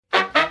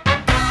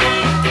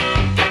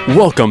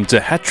Welcome to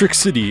Hat-Trick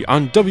City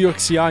on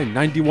WXCI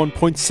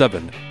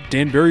 91.7,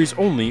 Danbury's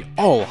only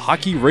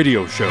all-hockey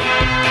radio show.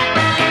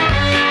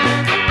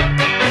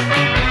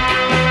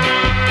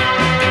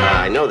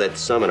 I know that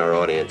some in our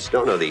audience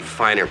don't know the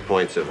finer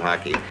points of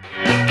hockey.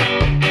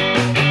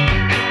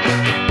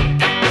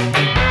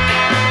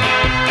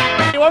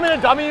 You want me to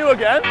dummy you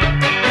again?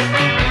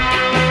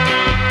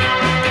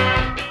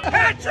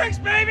 Hat tricks,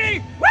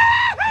 baby!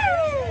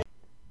 Woo-hoo!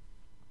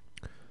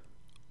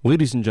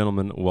 Ladies and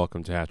gentlemen,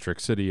 welcome to Hat-Trick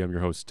City. I'm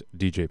your host,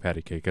 DJ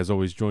Pattycake. As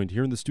always, joined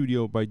here in the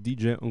studio by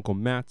DJ Uncle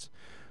Matt.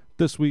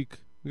 This week,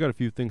 we got a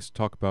few things to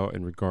talk about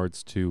in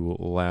regards to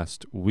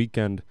last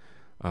weekend.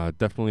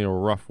 Definitely a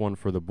rough one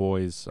for the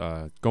boys.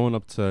 Going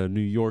up to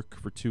New York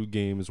for two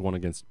games, one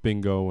against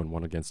Bingo and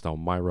one against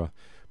Elmira.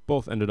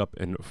 Both ended up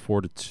in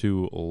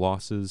 4-2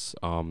 losses.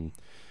 And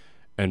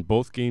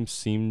both games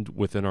seemed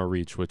within our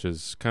reach, which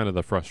is kind of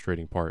the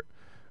frustrating part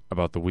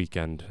about the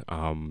weekend.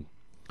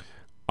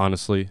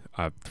 Honestly,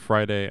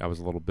 Friday I was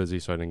a little busy,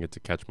 so I didn't get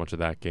to catch much of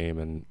that game,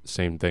 and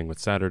same thing with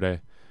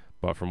Saturday.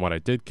 But from what I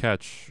did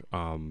catch,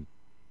 it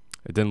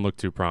didn't look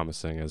too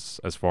promising as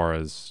far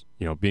as,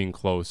 you know, being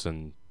close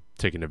and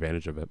taking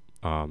advantage of it.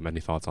 Any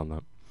thoughts on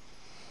that?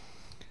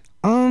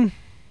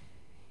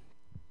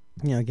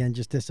 Again,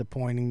 just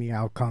disappointing, the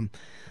outcome.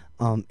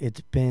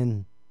 It's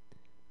been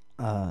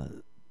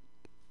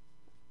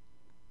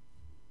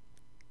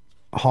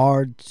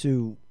hard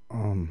to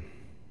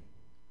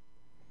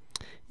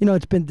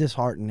it's been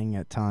disheartening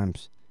at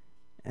times,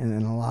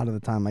 and a lot of the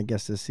time, I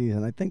guess, this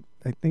season. I think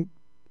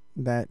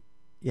that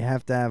you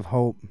have to have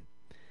hope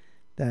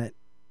that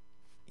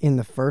in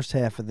the first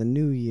half of the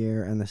new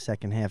year and the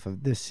second half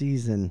of this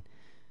season,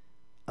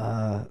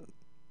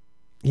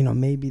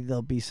 maybe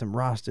there'll be some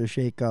roster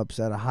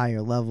shakeups at a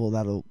higher level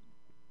that'll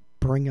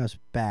bring us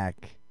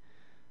back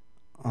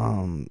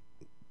to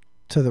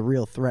the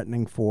real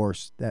threatening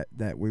force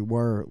that we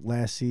were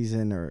last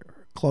season or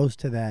close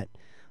to that.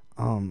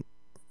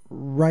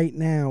 Right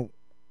now,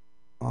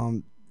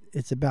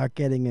 it's about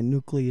getting a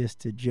nucleus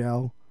to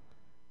gel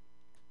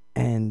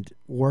and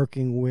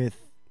working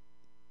with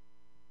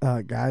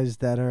guys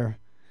that are,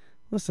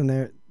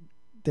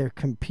 they're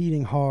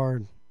competing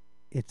hard.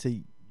 It's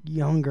a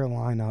younger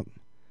lineup.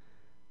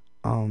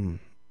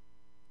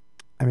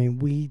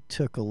 We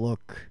took a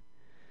look.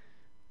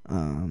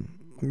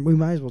 We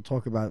might as well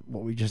talk about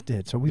what we just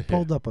did. So we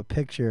pulled up a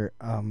picture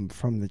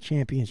from the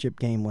championship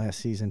game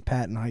last season.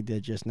 Pat and I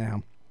did just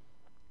now.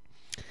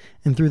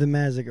 And through the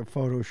magic of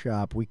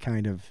Photoshop, we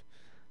kind of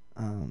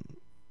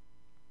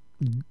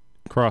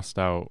crossed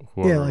out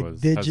whoever was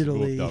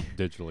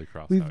digitally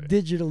crossed we've out.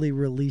 Digitally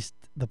released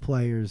the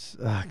players,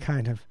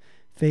 kind of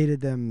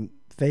faded them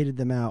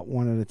out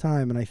one at a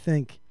time, and I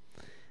think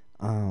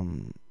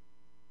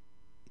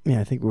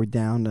we're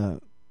down to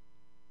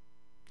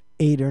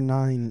 8 or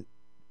 9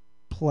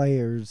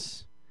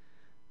 players.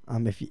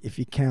 If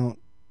you count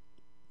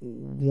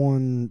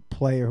one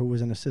player who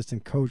was an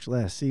assistant coach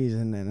last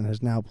season and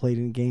has now played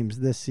in games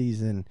this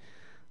season,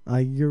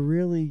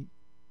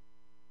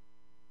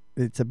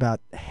 it's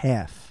about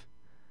half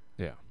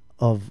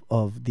of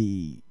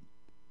the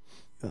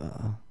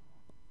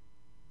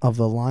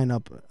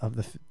lineup of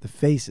the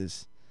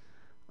faces.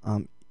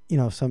 Some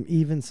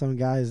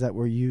guys that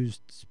were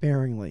used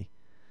sparingly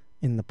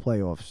in the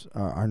playoffs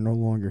are no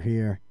longer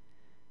here.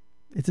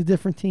 It's a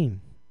different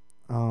team.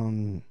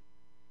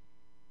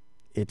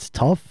 It's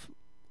tough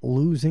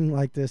losing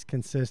like this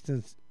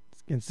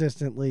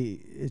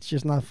consistently. It's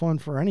just not fun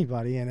for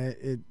anybody,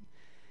 and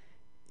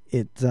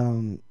it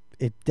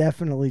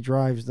definitely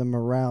drives the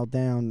morale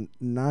down,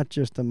 not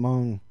just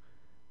among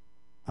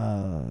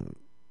I'm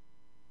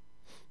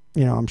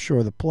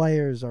sure the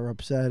players are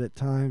upset at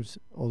times,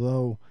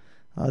 although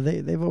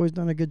they've always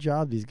done a good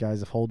job, these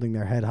guys, of holding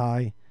their head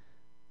high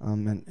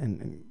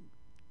and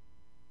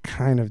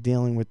kind of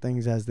dealing with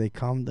things as they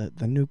come.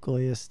 The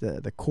nucleus,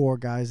 the core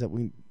guys that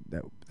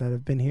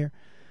have been here.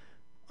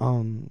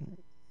 But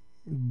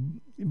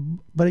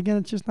again,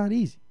 it's just not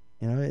easy.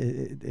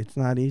 It's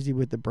not easy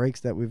with the breaks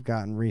that we've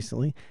gotten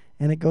recently,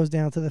 and it goes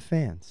down to the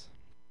fans.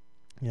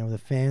 The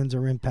fans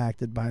are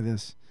impacted by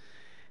this,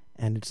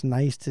 and it's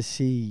nice to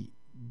see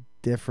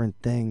different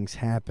things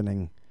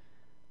happening.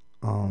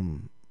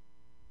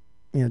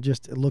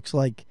 Just it looks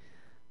like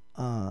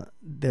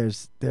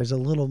there's a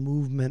little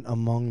movement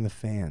among the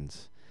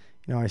fans.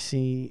 I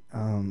see.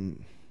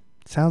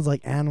 Sounds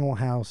like Animal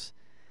House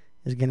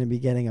is going to be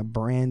getting a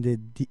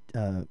branded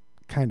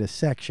kind of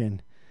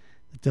section.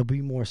 There'll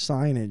be more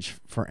signage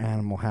for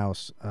Animal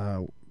House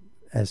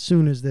as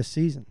soon as this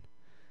season.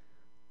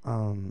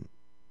 Like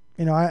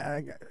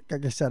I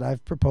said,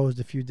 I've proposed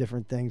a few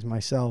different things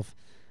myself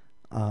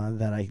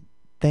that I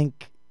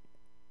think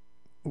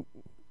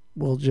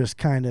will just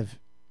kind of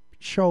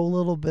show a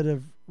little bit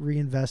of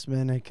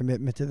reinvestment and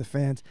commitment to the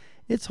fans.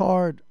 It's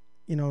hard,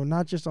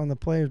 not just on the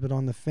players, but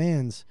on the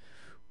fans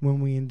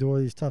when we endure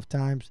these tough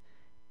times.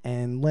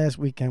 And last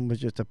weekend was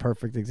just a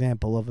perfect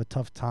example of a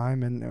tough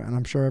time, and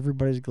I'm sure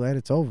everybody's glad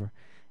it's over.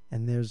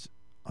 And there's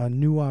a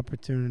new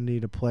opportunity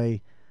to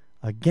play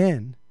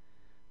again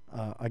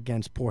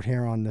against Port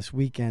Huron this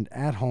weekend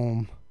at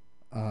home.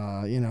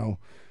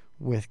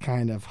 With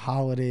kind of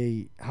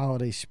holiday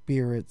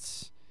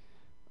spirits,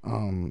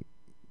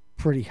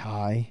 pretty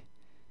high,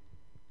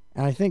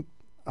 and I think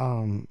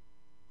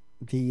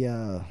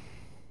the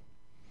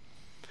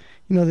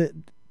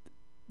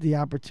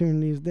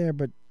opportunity is there,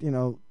 but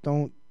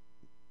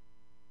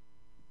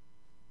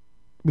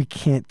we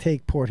can't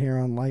take Port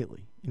Huron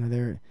lightly.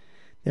 They're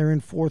in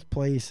fourth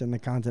place in the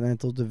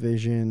Continental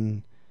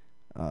Division,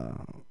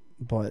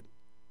 but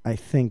I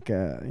think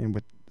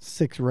with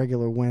 6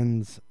 regular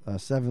wins,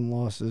 7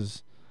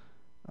 losses,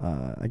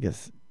 I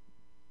guess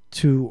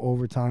 2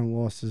 overtime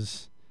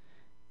losses,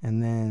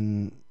 and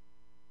then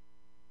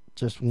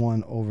just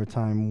 1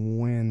 overtime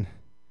win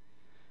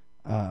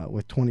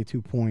with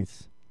 22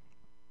 points.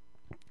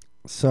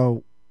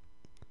 So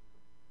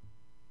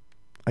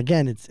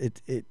again,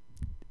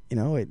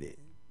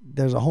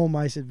 there's a home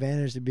ice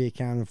advantage to be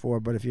accounted for,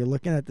 but if you're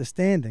looking at the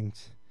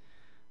standings,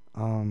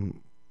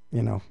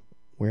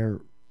 we're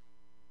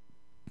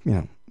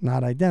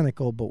not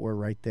identical, but we're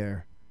right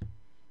there.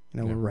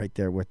 We're right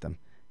there with them,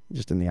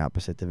 just in the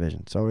opposite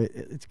division. So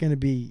it's going to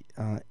be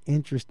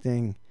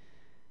interesting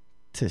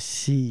to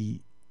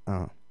see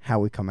how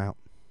we come out.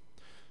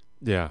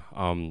 Yeah,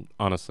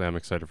 honestly, I'm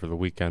excited for the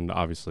weekend.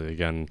 Obviously,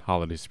 again,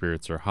 holiday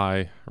spirits are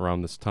high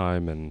around this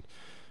time, and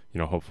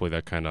hopefully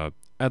that kind of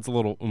adds a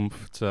little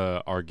oomph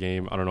to our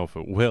game. I don't know if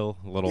it will.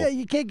 Yeah,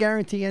 you can't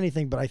guarantee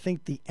anything, but I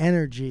think the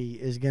energy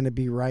is going to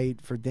be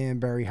right for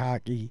Danbury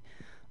hockey.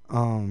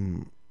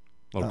 Little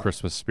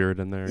Christmas spirit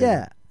in there.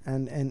 Yeah,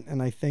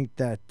 and I think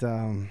that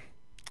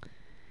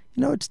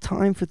it's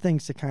time for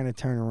things to kind of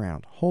turn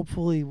around.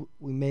 Hopefully,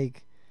 we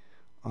make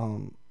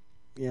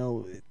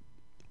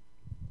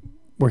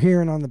we're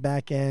hearing on the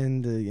back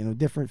end,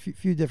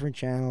 few different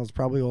channels,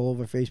 probably all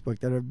over Facebook,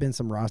 that have been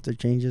some roster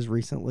changes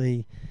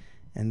recently,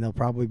 and there'll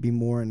probably be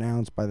more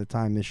announced by the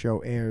time the show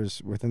airs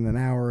within an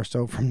hour or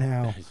so from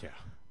now. Yeah.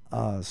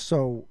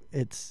 So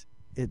it's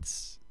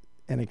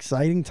an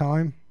exciting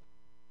time,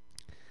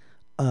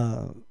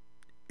 and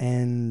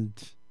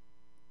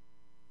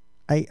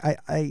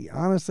I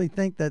honestly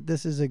think that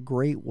this is a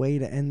great way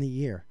to end the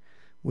year,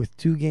 with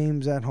 2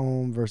 games at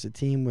home versus a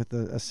team with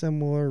a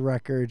similar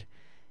record.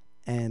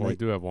 And we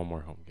do have one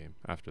more home game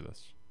after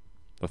this,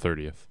 the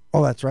 30th.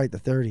 Oh, that's right, the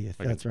 30th. Against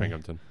that's right.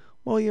 Binghamton.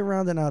 Well, you're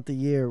rounding out the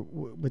year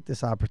with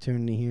this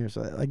opportunity here.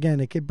 So again,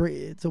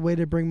 it's a way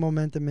to bring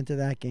momentum into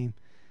that game,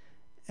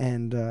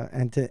 and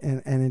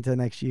into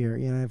next year.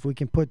 If we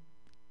can put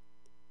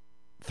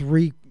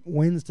 3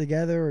 wins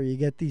together, or you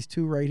get these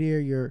 2 right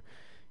here, you're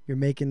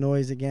making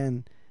noise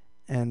again,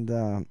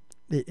 and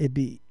it'd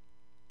be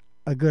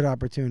a good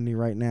opportunity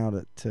right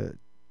now to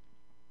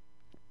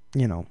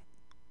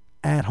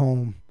at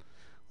home,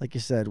 like you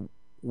said,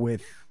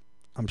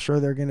 I'm sure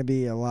there's going to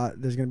be a lot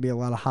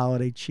of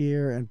holiday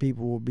cheer, and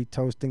people will be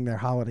toasting their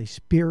holiday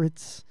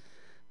spirits.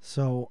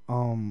 So,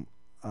 like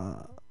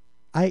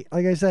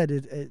I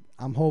said,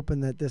 I'm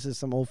hoping that this is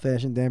some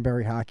old-fashioned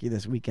Danbury hockey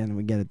this weekend, and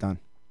we get it done.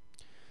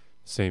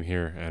 Same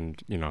here,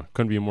 and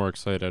couldn't be more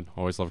excited.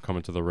 Always love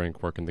coming to the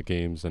rink, working the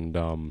games, and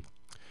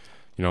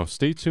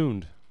stay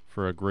tuned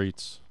for a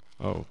great.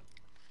 Oh,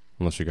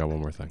 unless you got one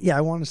more thing. Yeah,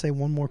 I want to say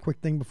one more quick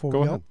thing before we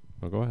go. Ahead.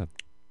 Oh, go ahead.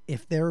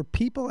 If there are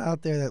people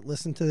out there that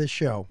listen to this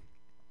show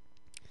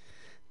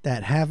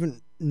that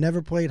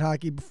never played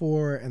hockey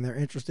before, and they're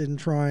interested in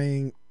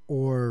trying,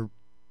 or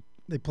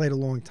they played a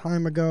long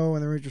time ago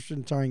and they're interested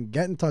in trying,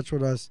 get in touch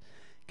with us,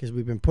 because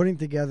we've been putting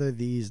together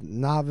these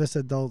novice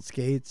adult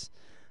skates.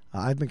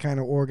 I've been kind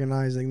of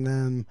organizing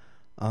them.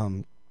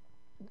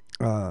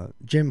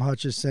 Jim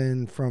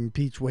Hutchison from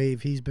Peach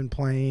Wave, he's been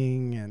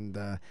playing,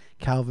 and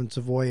Calvin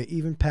Savoya.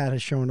 Even Pat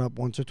has shown up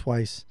once or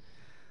twice.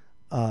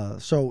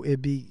 So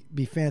it'd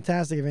be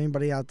fantastic if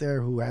anybody out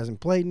there who hasn't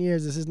played in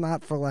years. This is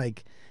not for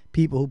like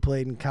people who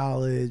played in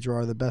college or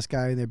are the best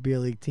guy in their beer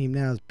league team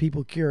now. It's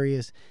people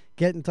curious.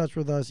 Get in touch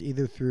with us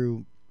either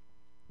through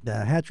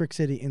the Hat Trick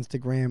City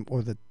Instagram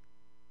or the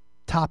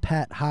Top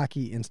Hat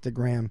Hockey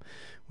Instagram,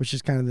 which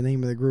is kind of the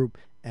name of the group,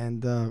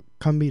 and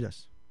come meet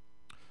us.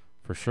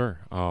 For sure.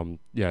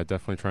 Yeah,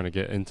 definitely trying to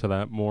get into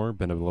that more.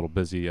 Been a little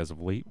busy as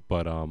of late,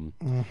 but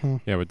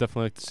yeah, we'd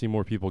definitely like to see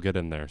more people get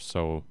in there.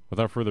 So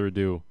without further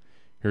ado,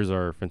 here's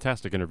our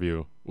fantastic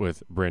interview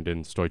with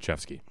Brandon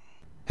Stojcevski.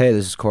 Hey,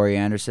 this is Corey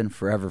Anderson,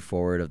 forever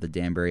forward of the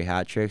Danbury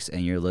Hat Tricks,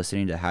 and you're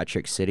listening to Hat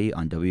Trick City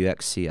on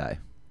WXCI.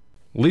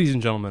 Ladies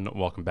and gentlemen,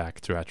 welcome back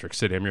to Hat Trick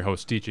City. I'm your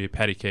host, DJ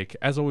Patty Cake,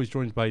 as always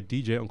joined by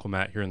DJ Uncle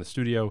Matt here in the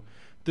studio.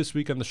 This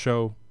week on the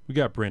show, we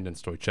got Brandon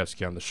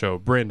Stojcevski on the show.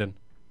 Brandon,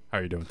 how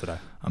are you doing today?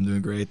 I'm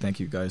doing great. Thank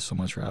you guys so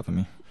much for having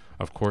me.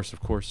 Of course,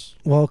 of course.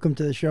 Welcome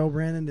to the show,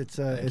 Brandon. It's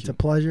a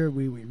pleasure.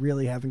 We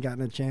really haven't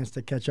gotten a chance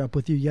to catch up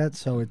with you yet,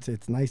 so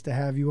it's nice to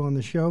have you on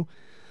the show.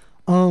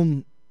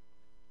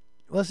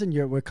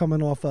 Listen, we're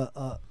coming off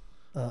a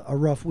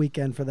rough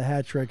weekend for the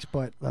Hat Tricks,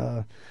 but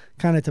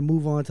kind of to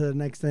move on to the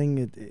next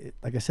thing,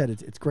 like I said,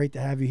 it's great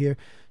to have you here.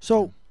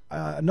 So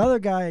another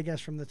guy, I guess,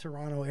 from the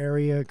Toronto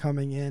area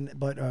coming in,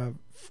 but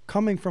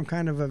coming from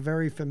kind of a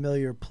very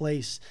familiar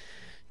place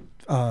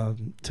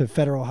to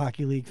Federal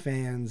Hockey League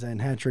fans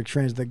and Hat Tricks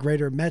fans, the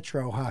Greater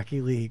Metro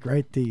Hockey League,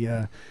 right?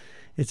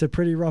 It's a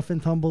pretty rough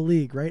and tumble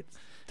league, right?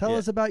 Tell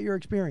us about your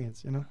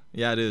experience, you know?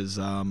 Yeah, it is.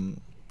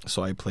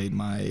 So I played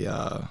my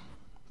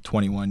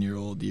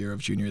 21-year-old year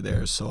of junior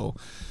there. So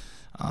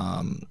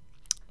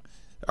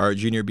our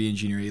junior B and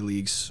junior A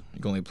leagues,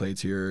 you can only play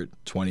till you're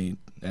 20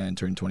 and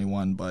turn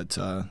 21, but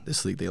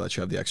this league, they let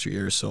you have the extra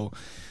year. So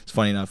it's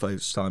funny enough, I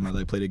was telling him that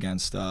I played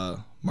against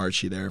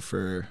Marchie there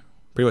for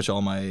pretty much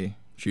all my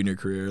junior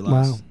career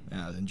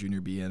in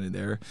junior B and in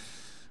there.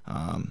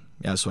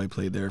 So I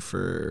played there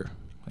for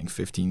I think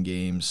 15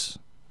 games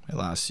my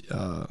last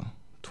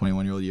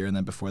 21-year-old year, and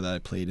then before that I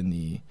played in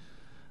the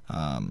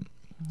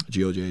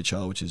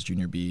GOJHL, which is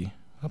junior B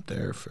up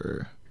there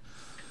for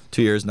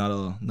 2 years. Not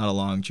a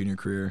long junior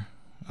career.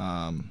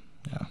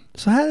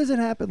 So how does it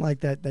happen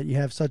like that you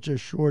have such a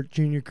short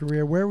junior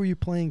career? Where were you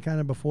playing kind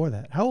of before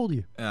that? How old are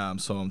you?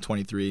 So I'm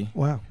 23.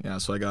 Wow. Yeah,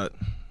 so I got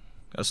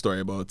a story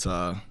about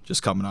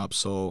just coming up.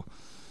 So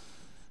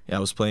I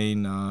was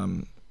playing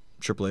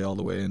AAA all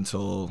the way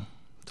until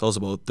I was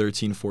about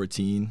 13,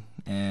 14,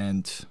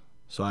 and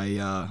so I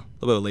a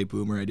little bit of a late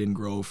boomer. I didn't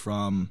grow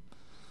from,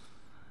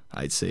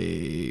 I'd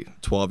say,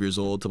 12 years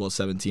old to about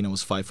 17. I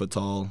was 5 foot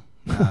tall.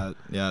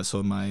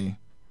 So my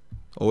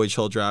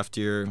OHL draft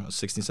year, I was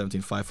 16,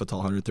 17, 5 foot tall,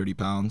 130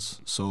 pounds.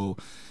 So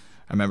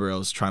I remember I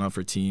was trying out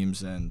for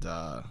teams, and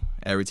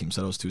every team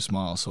said I was too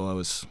small. So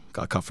I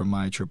got cut from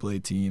my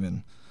AAA team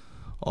and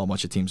a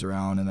bunch of teams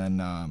around. And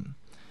then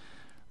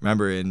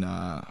remember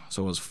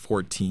so I was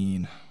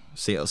 14,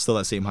 still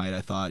that same height. I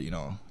thought,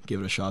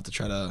 give it a shot to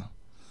try to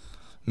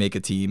make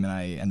a team, and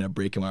I ended up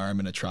breaking my arm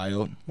in a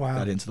tryout. Wow.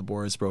 Got into the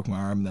boards, broke my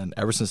arm. Then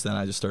ever since then,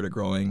 I just started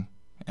growing,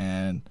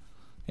 and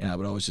but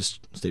I always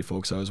just stayed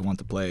focused. I always wanted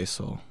to play,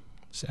 so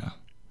yeah.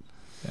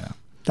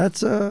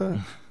 That's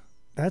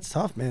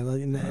tough, man.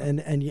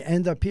 And you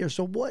end up here.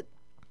 So what?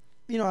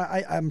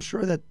 I'm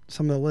sure that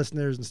some of the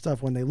listeners and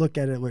stuff, when they look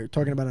at it, we're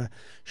talking about a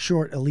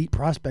short elite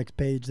prospects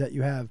page that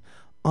you have.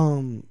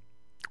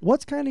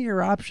 What's kind of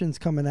your options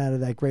coming out of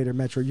that Greater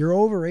Metro? You're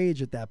over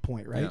age at that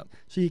point, right? Yeah.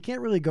 So you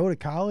can't really go to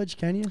college,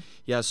 can you?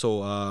 Yeah,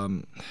 so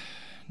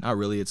not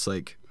really. It's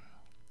a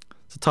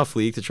tough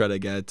league to try to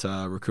get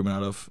recruitment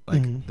out of.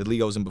 The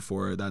league I was in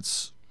before,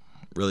 that's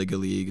a really good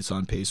league. It's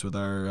on pace with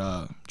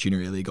our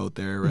junior A league out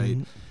there, right?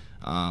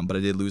 But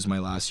I did lose my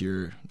last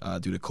year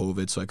due to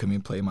COVID, so I couldn't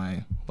even play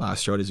my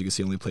last year. As you can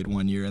see, I only played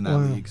 1 year in that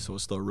league, so I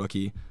was still a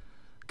rookie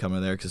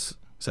coming there. Because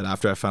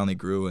after I finally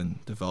grew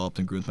and developed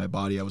and grew with my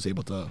body, I was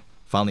able to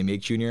finally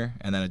make junior,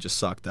 and then it just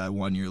sucked that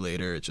 1 year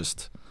later. It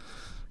just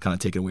kind of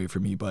taken away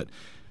from me. But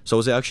so I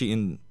was actually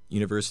in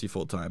university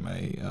full time.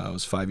 I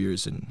was 5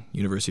 years in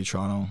University of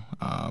Toronto.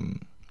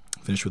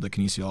 Finished with a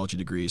kinesiology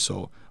degree,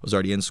 so I was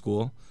already in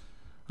school.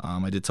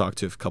 I did talk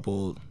to a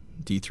couple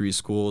D3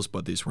 schools,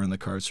 but they just weren't in the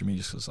cards for me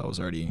just because I was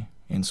already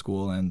in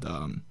school. And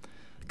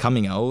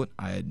coming out,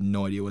 I had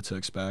no idea what to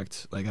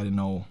expect. I didn't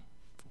know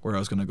where I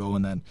was going to go.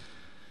 And then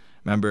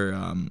remember,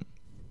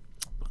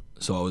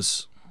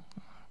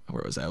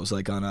 where was I? I was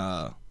on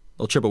a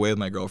little trip away with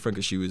my girlfriend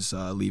because she was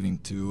leaving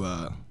to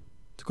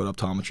go to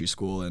optometry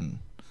school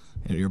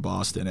near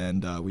Boston,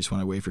 and we just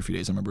went away for a few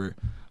days. I remember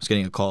I was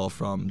getting a call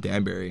from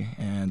Danbury,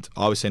 and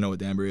obviously I know what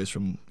Danbury is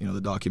from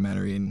the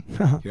documentary, and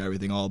hear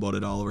everything all about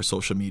it all over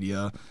social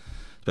media,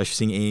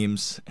 especially seeing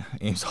Ames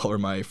all over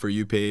my For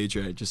You page,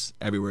 or just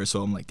everywhere.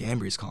 So I'm like,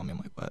 Danbury's calling me. I'm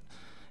like, what?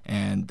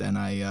 And then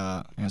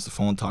I answered the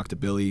phone, talked to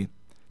Billy.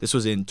 This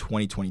was in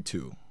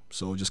 2022,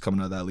 so just coming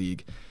out of that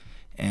league,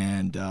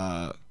 and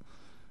I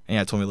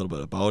told me a little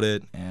bit about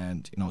it,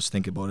 and I was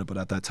thinking about it. But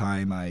at that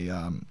time, I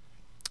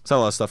saw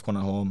a lot of stuff going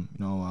on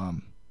at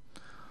home.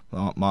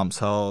 Mom's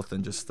health,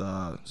 and just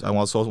I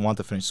also wanted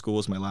to finish school. It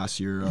was my last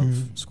year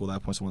of school at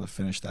that point, so I wanted to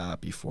finish that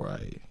before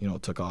I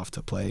took off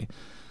to play.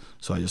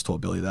 So I just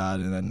told Billy that,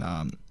 and then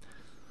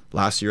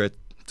last year I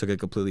took it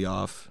completely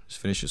off.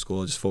 Just finished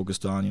school, just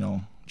focused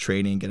on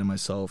training, getting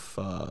myself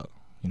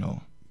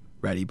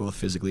ready both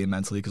physically and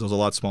mentally, because I was a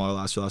lot smaller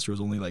last year. Last year was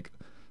only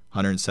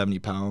 170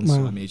 pounds. Wow.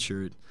 So I made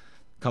sure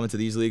coming to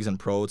these leagues and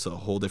pro, it's a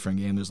whole different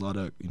game. There's a lot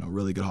of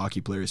really good hockey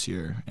players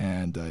here,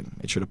 and I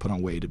made sure to put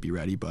on weight to be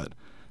ready. But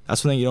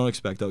that's one thing you don't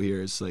expect out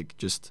here. It's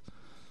there's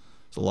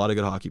a lot of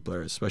good hockey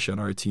players, especially on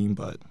our team,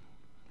 but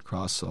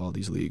across all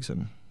these leagues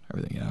and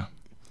everything.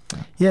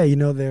 Yeah,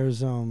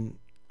 there's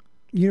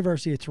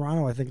University of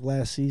Toronto. I think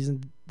last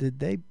season did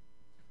they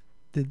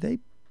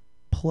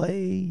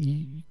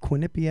play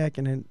Quinnipiac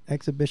in an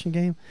exhibition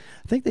game?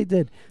 I think they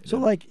did.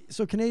 So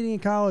so Canadian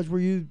college, were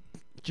you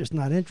just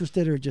not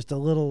interested, or just a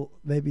little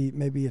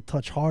maybe a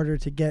touch harder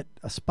to get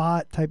a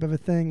spot type of a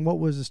thing? What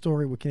was the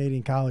story with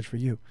Canadian college for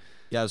you?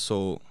 Yeah,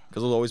 so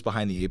because I was always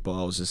behind the 8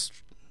 ball, I was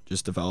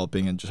just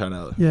developing and just trying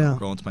to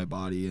grow into my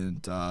body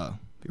and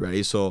be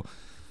ready. So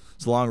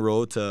it's a long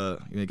road to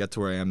get to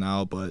where I am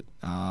now. But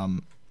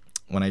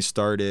when I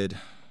started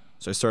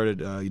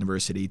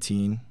university at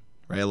 18.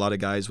 Right, a lot of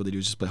guys, what they do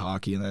is just play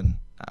hockey, and then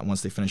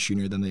once they finish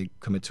junior, then they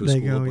commit to a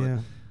school.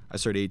 I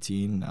started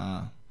 18.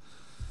 My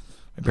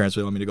parents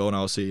really wanted me to go, and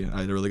obviously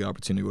I had a really good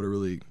opportunity to go to a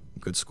really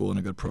good school and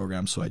a good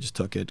program, so I just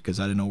took it because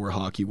I didn't know where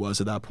hockey was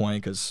at that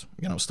point because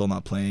I was still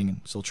not playing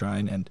and still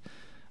trying. And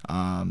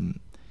I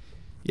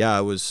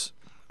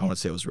want to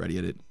say I was ready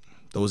at it.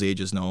 Those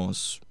ages, no, I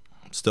was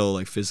still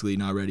like physically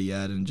not ready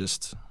yet, and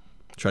just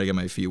try to get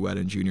my feet wet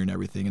in junior and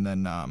everything. And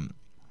then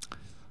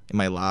in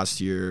my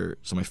last year,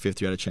 so my 5th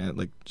year, I had a chance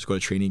like just go to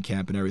training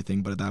camp and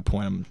everything. But at that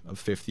point, I'm a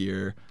 5th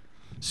year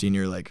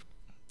senior, like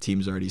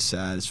team's already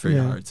set. It's very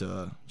hard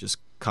to just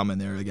come in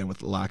there again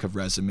with lack of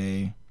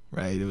resume,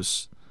 right? It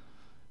was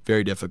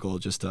very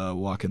difficult just to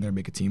walk in there and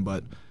make a team.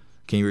 But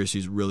King University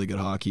is really good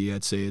hockey.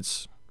 I'd say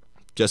it's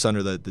just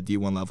under the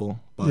D1 level,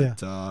 but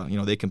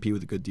they compete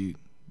with the good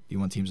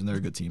D1 teams, and they're a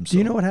good team. Do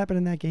you know what happened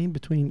in that game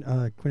between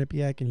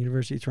Quinnipiac and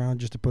University of Toronto,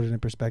 just to put it in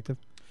perspective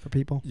for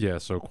people? Yeah,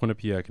 so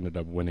Quinnipiac ended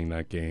up winning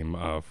that game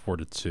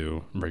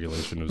 4-2.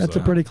 Regulation was That's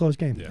a pretty close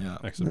game. Yeah,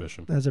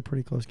 exhibition. That's a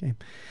pretty close game.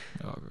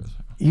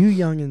 You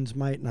youngins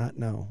might not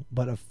know,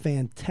 but a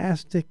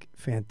fantastic,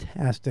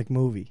 fantastic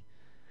movie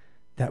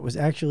that was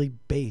actually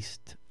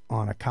based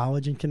on a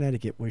college in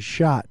Connecticut was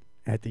shot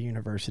at the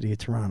University of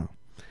Toronto.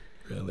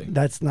 Really?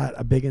 That's not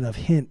a big enough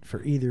hint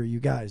for either of you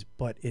guys,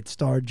 but it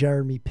starred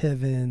Jeremy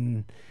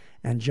Piven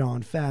and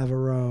Jon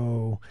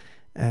Favreau,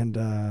 and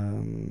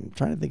I'm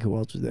trying to think who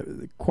else was there.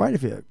 Quite a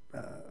few.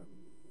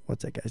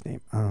 What's that guy's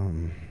name?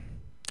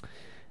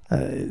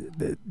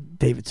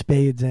 David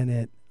Spade's in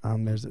it.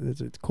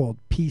 It's called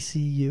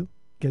PCU. You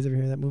guys ever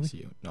hear that movie?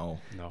 PCU? No.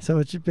 So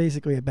it's just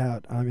basically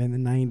about in the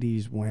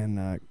 90s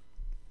when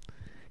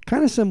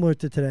kind of similar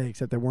to today,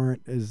 except there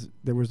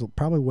was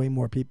probably way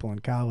more people in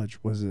college.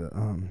 Was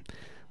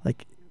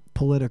like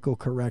political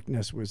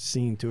correctness was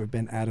seen to have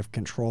been out of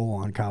control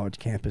on college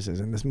campuses,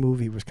 and this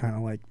movie was kind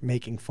of like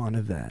making fun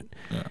of that.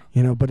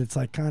 Yeah. But it's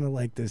like kind of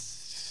like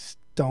this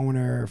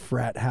stoner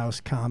frat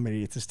house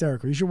comedy. It's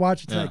hysterical. You should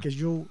watch it tonight because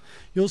you'll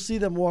see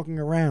them walking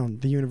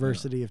around the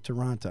University of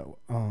Toronto.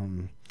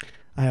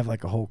 I have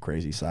like a whole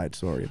crazy side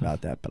story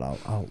about that, but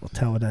I'll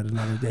tell it at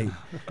another date.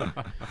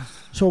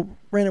 So,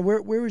 Brandon,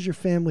 where was your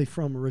family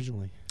from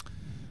originally?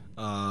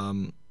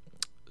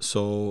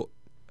 So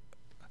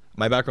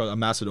my background, I'm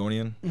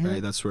Macedonian,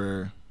 right? That's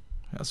why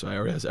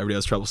everybody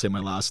has trouble saying my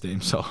last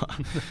name. So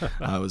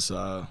I was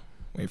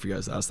waiting for you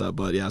guys to ask that.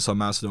 But yeah, so I'm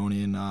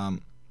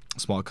Macedonian,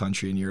 small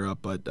country in Europe.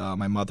 But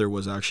my mother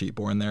was actually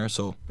born there.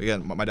 So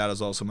again, my dad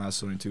is also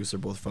Macedonian too. So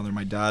they're both from there.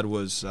 My dad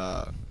was.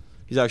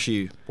 He's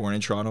actually born in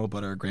Toronto,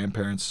 but our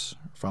grandparents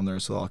are from there,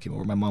 so they all came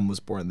over. My mom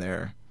was born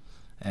there,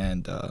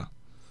 and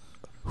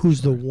who's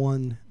the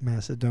one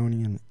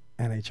Macedonian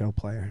NHL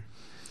player?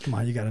 Come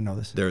on, you got to know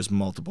this. There's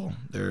multiple.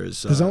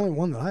 There's only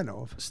one that I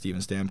know of.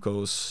 Steven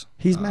Stamkos.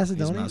 He's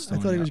Macedonian? I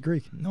thought he was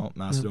Greek. No,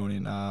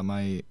 Macedonian.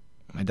 My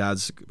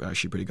dad's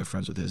actually pretty good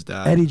friends with his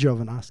dad. Eddie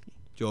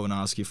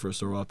Jovanovski,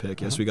 first overall pick.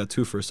 Yes, we got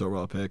 2 first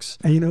overall picks.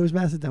 And you know who's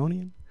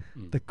Macedonian?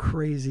 The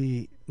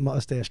crazy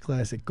mustache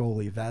classic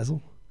goalie Vasil.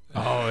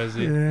 Oh, is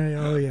he?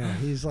 Yeah.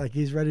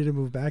 He's ready to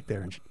move back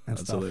there and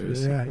That's stuff.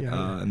 Hilarious.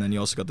 Yeah. And then you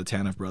also got the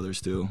Tanev brothers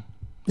too.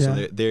 Yeah.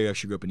 So they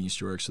actually grew up in East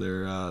York, so they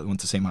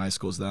went to the same high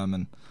school as them.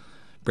 And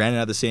Brandon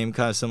had the same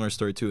kind of similar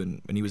story too.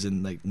 And when he was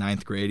in like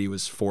 9th grade, he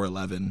was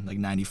 4'11", like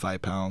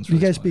 95 pounds. Do you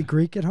guys speak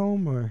Greek at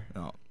home or?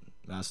 No,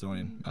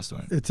 Macedonian.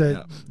 It's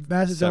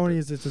Macedonian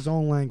is its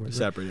own language.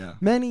 Separate, yeah.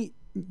 Many,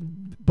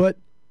 but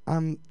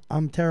I'm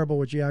terrible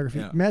with geography.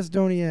 Yeah.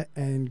 Macedonia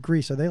and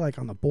Greece, are they like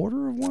on the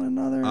border of one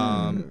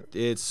another?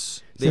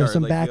 Is there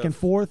some back and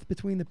forth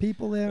between the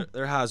people there?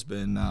 There has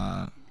been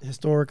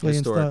historically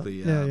and stuff.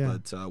 Yeah.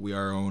 But we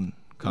are our own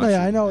country.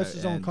 I know it's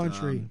its own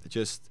country.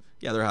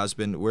 There has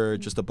been. We're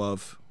just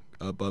above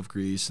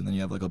Greece, and then you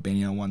have like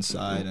Albania on one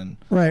side and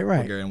right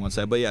Bulgaria on one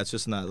side. But yeah, it's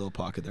just in that little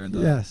pocket there.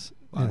 Yes.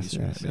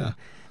 Yeah.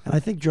 And I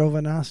think Ed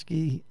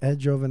Jovanovski,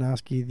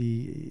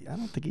 I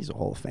don't think he's a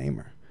Hall of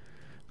Famer,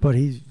 but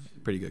he's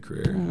pretty good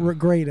career.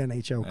 Great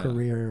NHL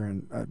career,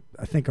 and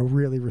I think a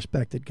really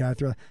respected guy.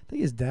 I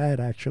think his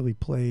dad actually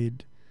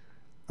played.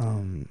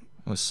 It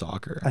was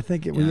soccer. I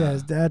think it was. Yeah,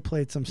 his dad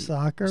played some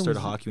soccer. He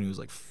started hockey when he was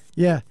like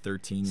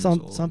 13 years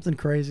old. Something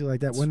crazy like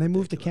that. That's when they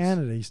moved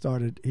ridiculous. to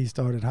Canada, he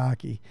started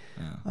hockey.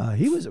 Yeah.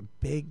 He was a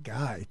big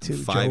guy too.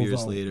 5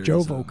 years later,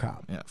 Jovo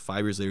Cop. Yeah,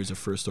 5 years later, he's a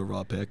first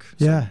overall pick.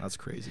 So yeah, that's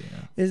crazy.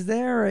 Yeah. Is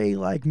there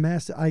a I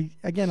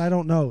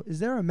don't know. Is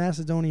there a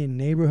Macedonian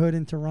neighborhood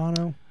in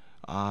Toronto?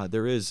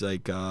 There is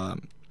like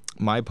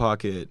my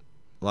pocket.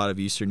 A lot of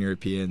Eastern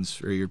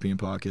Europeans or European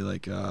pocket.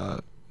 Like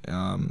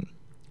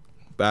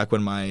back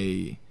when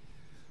my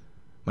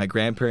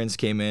grandparents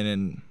came in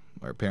and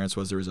our parents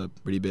there was a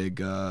pretty big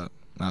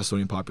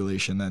Macedonian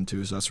population then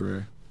too. So that's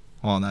where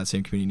all in that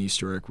same community in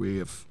East York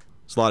there's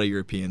a lot of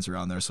Europeans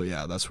around there. So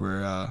yeah, that's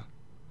where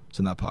it's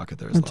in that pocket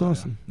there. That's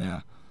awesome.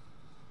 Yeah.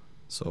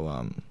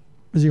 So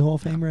is he Hall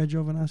of Famer, Ed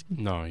Jovanovski?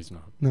 No, he's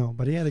not. No,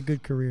 but he had a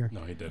good career.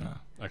 No, he didn't.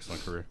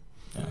 Excellent career.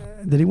 Yeah.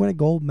 Did he win a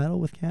gold medal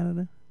with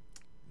Canada?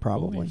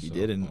 Probably. He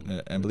did,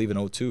 I believe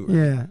in 02. Right?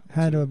 Yeah,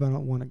 had to have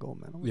won a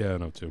gold medal. Yeah,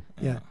 no, too.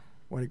 Yeah,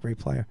 what a great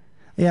player.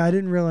 Yeah, I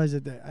didn't realize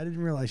that. I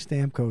didn't realize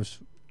Stamkos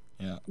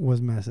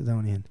was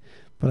Macedonian,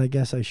 but I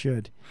guess I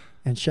should.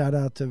 And shout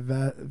out to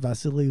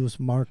Vasilius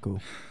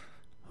Markou.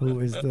 who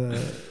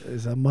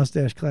is a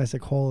Mustache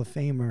Classic Hall of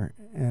Famer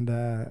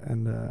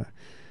and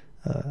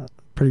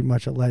pretty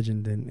much a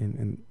legend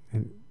in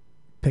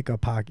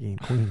pickup hockey in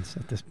Queens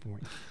at this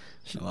point.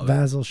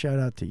 Basil, shout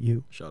out to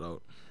you. Shout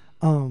out.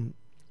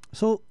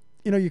 So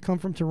you come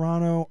from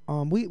Toronto.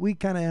 We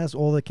kind of ask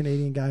all the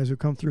Canadian guys who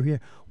come through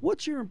here,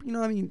 what's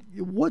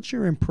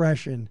your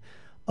impression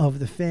of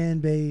the fan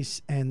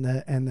base and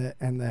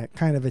the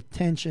kind of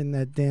attention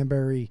that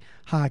Danbury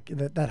hockey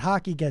that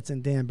hockey gets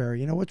in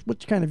Danbury?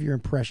 What's kind of your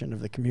impression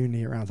of the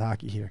community around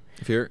hockey here?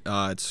 Here,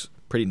 it's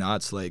pretty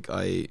nuts. Like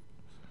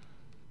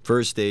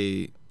first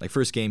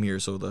game here,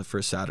 so the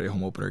first Saturday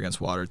home opener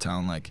against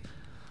Watertown. Like,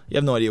 you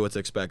have no idea what to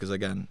expect because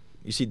again,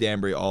 you see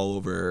Danbury all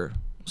over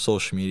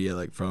social media,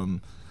 like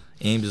from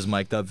Ames'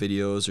 mic'd up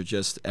videos or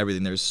just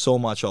everything. There's so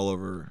much all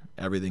over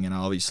everything, and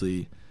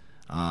obviously,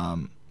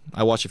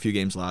 I watched a few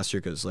games last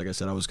year because, like I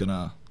said, I was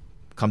gonna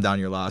come down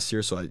here last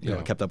year, so I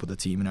kept up with the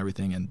team and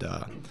everything, and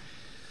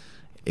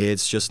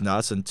it's just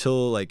nuts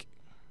until like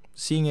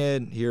seeing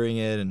it, hearing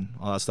it, and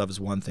all that stuff is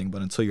one thing,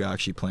 but until you're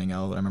actually playing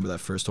out, I remember that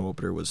first home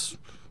opener was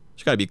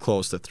just got to be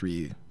close to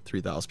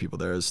 3,000 people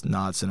there. It's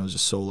nuts, and it was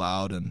just so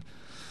loud, and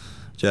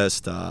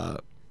just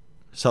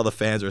saw the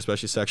fans, or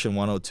especially section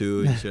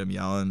 102, you see them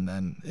yelling,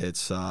 and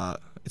it's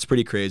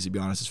pretty crazy, to be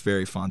honest. It's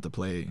very fun to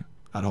play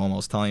at home. I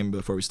was telling him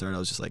before we started, I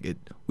was just like,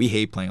 we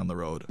hate playing on the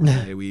road.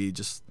 Okay? We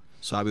just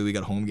so happy we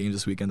got home games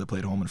this weekend to play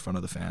at home in front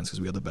of the fans because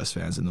we have the best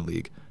fans in the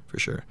league for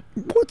sure.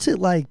 What's it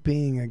like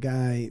being a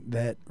guy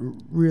that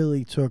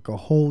really took a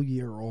whole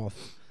year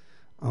off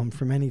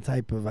from any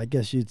type of, I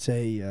guess you'd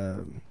say,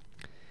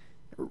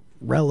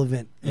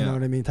 relevant, you know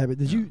what I mean, type of.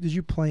 Did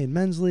you play in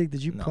men's league?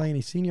 Did you play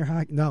any senior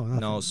hockey? No, nothing.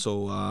 No.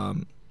 So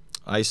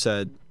I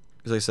said,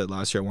 as I said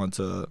last year, I wanted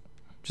to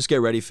just get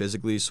ready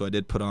physically. So I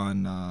did put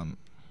on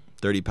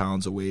 30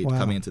 pounds of weight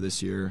coming into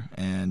this year,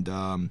 and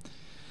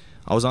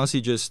I was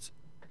honestly just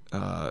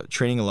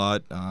training a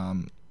lot,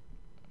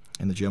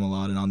 in the gym a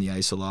lot and on the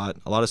ice a lot.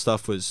 A lot of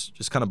stuff was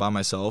just kind of by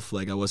myself.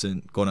 Like I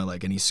wasn't going to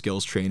like any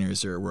skills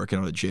trainers or working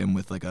out at a gym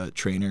with like a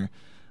trainer.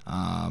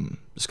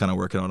 Just kind of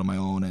working out on my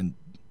own and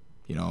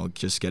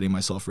just getting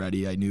myself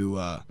ready. I knew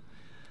I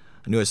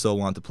still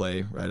wanted to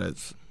play. Right, I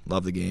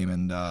love the game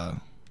and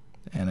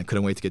I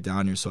couldn't wait to get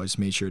down here. So I just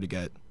made sure to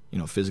get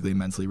physically and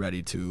mentally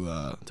ready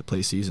to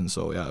play season.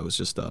 So yeah, it was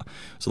just it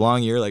was a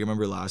long year. Like I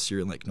remember last year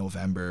in like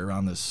November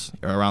around this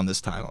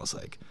time, I was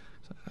like,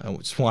 I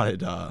just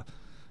wanted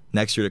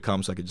next year to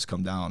come so I could just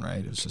come down. Right,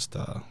 it was just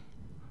a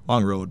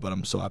long road, but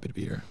I'm so happy to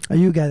be here. Are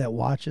you a guy that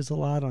watches a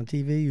lot on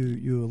TV?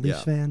 You a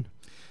Leafs fan?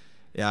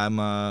 Yeah, I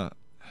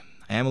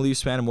am a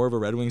Leafs fan. I'm more of a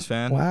Red Wings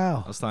fan.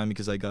 Wow. Last time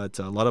because I got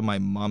a lot of my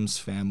mom's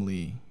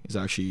family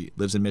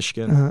lives in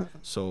Michigan.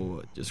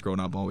 So just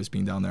growing up, always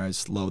being down there, I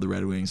just love the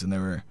Red Wings, and they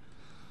were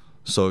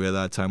so good at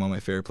that time. One of my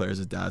favorite players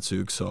is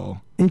Datsuk. So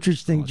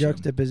interesting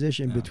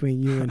juxtaposition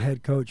between you and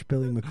head coach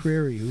Billy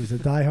McCreary, who's a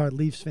diehard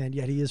Leafs fan,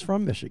 yet he is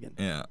from Michigan.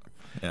 Yeah.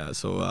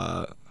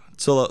 So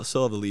still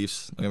love the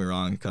Leafs. Don't get me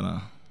wrong, it kind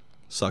of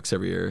sucks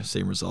every year,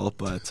 same result,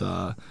 but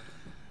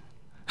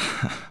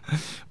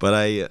but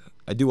I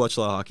do watch a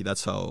lot of hockey.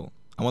 That's how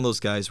I'm one of those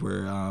guys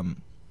where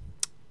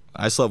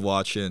I just love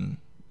watching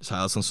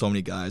highlights on so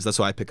many guys. That's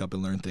why I pick up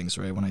and learn things,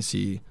 right? When I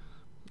see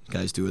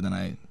guys do it, then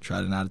I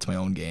try to add it to my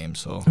own game.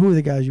 So who are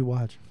the guys you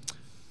watch?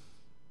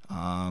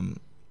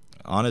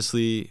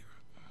 Honestly,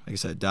 like I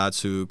said,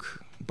 Datsuk,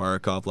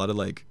 Barkov, a lot of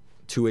like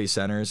two-way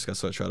centers.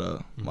 That's what I try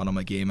to model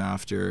my game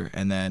after.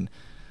 And then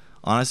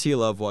honestly, I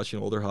love watching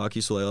older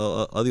hockey. So like,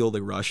 all the old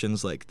like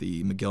Russians, like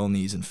the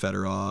McGillneys and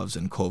Fedorovs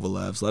and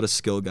Kovalevs, a lot of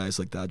skilled guys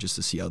like that, just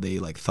to see how they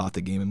like thought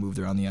the game and moved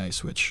around the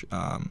ice, which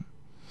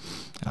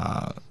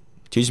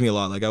teaches me a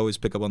lot. Like I always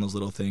pick up on those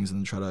little things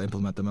and try to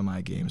implement them in my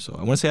game. So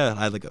I want to say I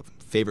had like a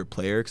favorite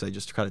player because I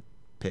just try to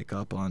pick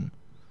up on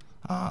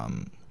a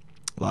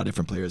lot of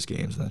different players'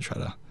 games and then try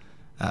to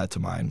add to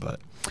mine. But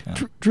yeah.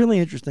 It's really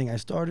interesting. I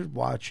started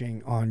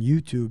watching on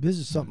YouTube. This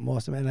is something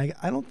awesome, and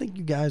I don't think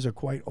you guys are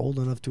quite old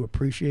enough to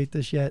appreciate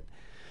this yet,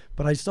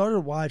 but I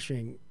started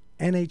watching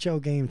NHL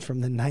games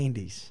from the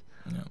 90s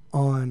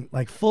on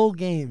like full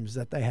games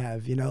that they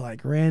have,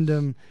 like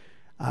random.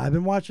 I've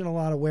been watching a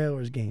lot of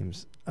Whalers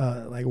games,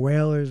 like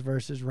Whalers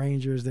versus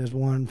Rangers. There's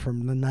one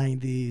from the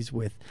 90s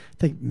with, I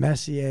think,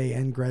 Messier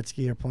and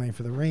Gretzky are playing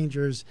for the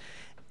Rangers,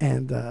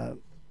 and the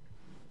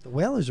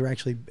Whalers are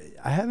actually.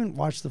 I haven't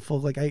watched the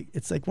full.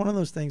 It's like one of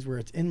those things where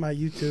it's in my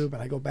YouTube,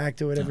 and I go back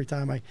to it every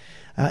time. I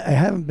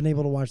haven't been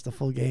able to watch the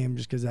full game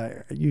just because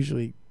I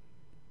usually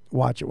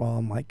watch it while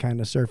I'm like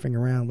kind of surfing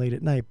around late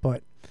at night.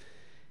 But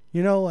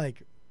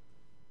like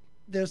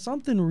there's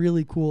something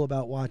really cool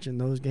about watching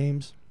those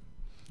games,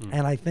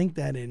 and I think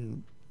that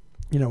in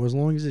as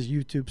long as this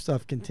YouTube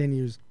stuff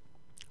continues,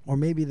 or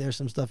maybe there's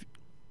some stuff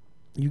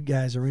you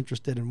guys are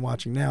interested in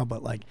watching now,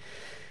 but like.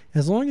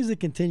 As long as it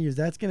continues,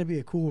 that's going to be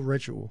a cool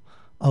ritual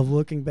of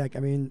looking back. I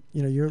mean,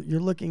 you're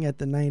looking at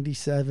the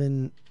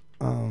 97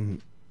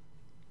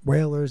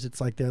 Whalers. It's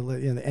like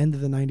the end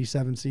of the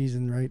 97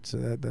 season, right?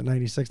 So the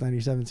 96,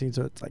 97 season.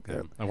 So it's like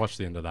I watched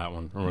the end of that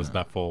one. Or was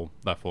that full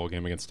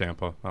game against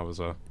Tampa? That was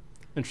a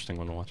Interesting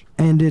one to watch.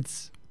 And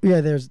there's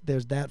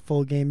that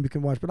full game you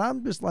can watch. But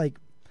I'm just like,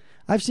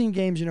 I've seen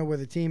games, where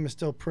the team is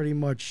still pretty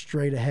much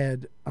straight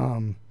ahead,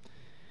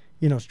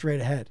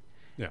 straight ahead.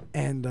 Yeah.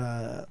 And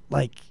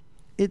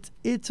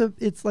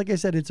it's like I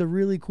said, it's a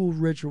really cool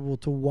ritual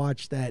to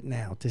watch that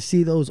now, to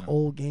see those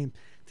old games,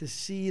 to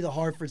see the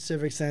Hartford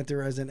Civic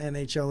Center as an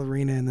NHL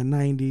arena in the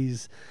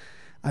 90s.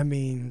 I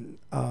mean,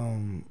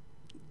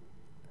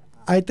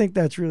 I think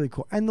that's really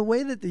cool. And the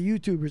way that the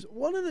YouTubers,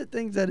 one of the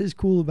things that is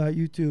cool about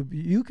YouTube,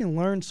 you can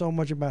learn so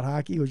much about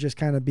hockey or just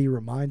kind of be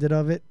reminded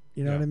of it.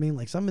 You know what I mean?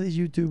 Like some of these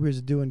YouTubers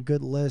are doing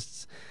good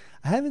lists.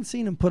 I haven't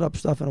seen him put up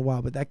stuff in a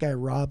while, but that guy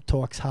Rob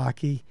Talks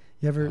Hockey.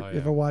 You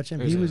ever watch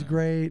him? He was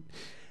great.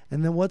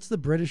 And then what's the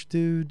British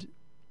dude?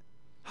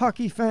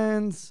 Hockey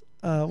fans.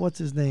 What's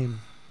his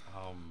name?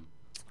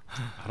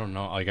 I don't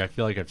know. Like I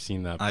feel like I've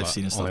seen that. I've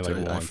seen his stuff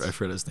only too. once. I've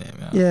heard his name.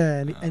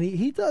 Yeah, and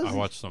he does. I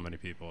watch so many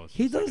people.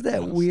 He does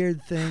that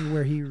weird thing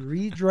where he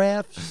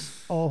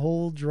redrafts a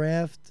whole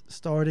draft,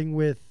 starting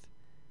with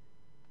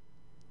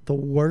the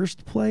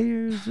worst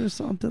players or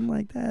something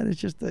like that.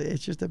 It's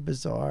just a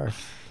bizarre.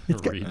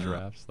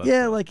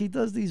 Redrafts. Like he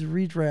does these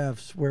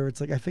redrafts where it's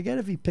like I forget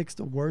if he picks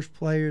the worst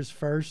players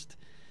first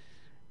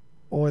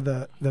or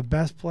the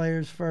best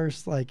players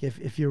first. Like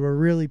if you were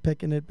really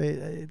picking it,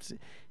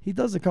 he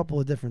does a couple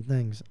of different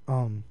things.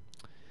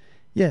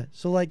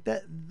 So like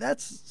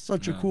that's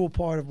such a cool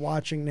part of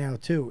watching now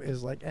too,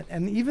 is like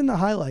and even the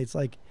highlights,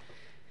 like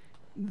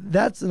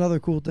that's another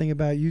cool thing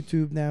about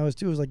YouTube now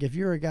is like if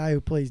you're a guy who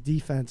plays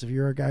defense, if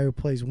you're a guy who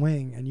plays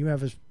wing and you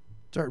have a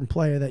certain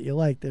player that you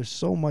like, there's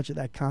so much of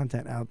that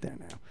content out there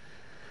now.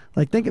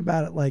 Like think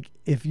about it, like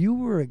if you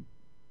were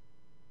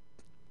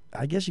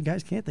I guess you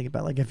guys can't think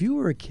about it, like if you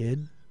were a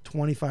kid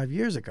 25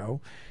 years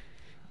ago,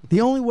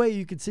 the only way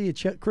you could see a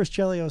Chris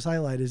Chelios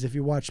highlight is if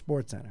you watch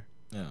SportsCenter.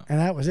 Yeah. And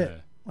that was it.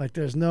 Like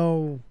there's just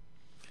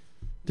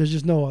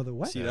no other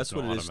way. See, that's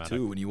what it is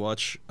too. When you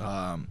watch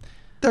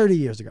 30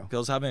 years ago. I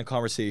was having a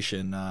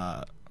conversation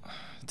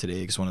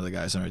today because one of the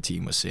guys on our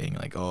team was saying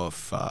like,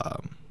 if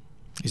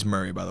he's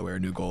Murray, by the way, our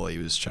new goalie. He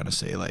was trying to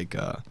say like,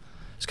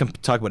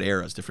 talk about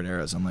eras, different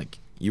eras. I'm like,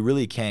 you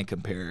really can't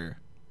compare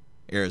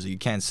eras. You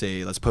can't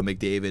say let's put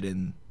McDavid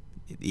in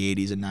the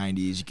 80s and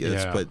 90s.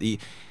 Let's put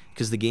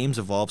because the game's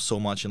evolved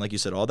so much, and like you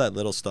said, all that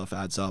little stuff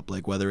adds up.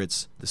 Like whether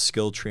it's the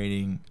skill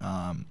training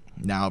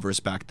now versus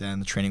back then,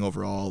 the training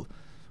overall,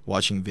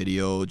 watching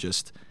video,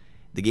 just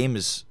the game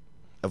has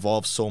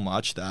evolved so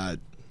much that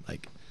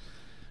like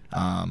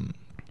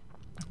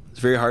it's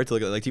very hard to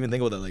look at, like to even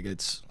think about that. Like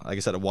it's like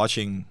I said,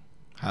 watching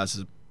has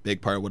a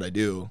big part of what I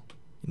do.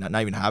 Not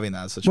even having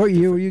that. Such what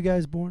year were you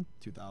guys born?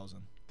 2000.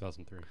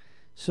 2003.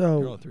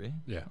 So. You're 03?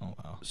 Yeah. Oh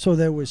wow. So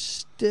there was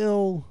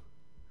still.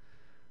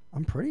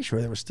 I'm pretty sure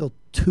there was still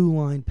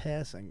two-line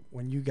passing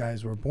when you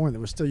guys were born.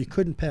 There was still you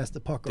couldn't pass the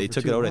puck. They over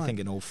took two it out, line. I think,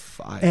 in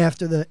 05.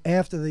 After the.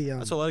 That's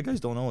what a lot of guys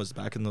don't know is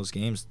back in those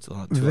games.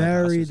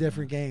 Very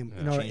different game.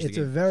 Yeah, It's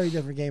a very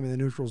different game in the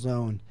neutral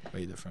zone.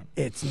 Way different.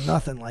 It's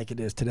nothing like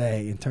it is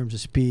today in terms of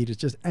speed. It's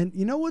just, and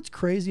you know what's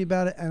crazy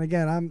about it? And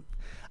again,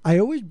 I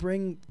always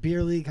bring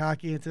beer league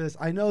hockey into this.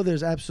 I know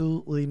there's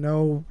absolutely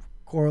no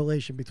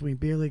correlation between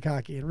beer league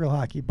hockey and real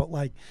hockey, but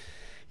like,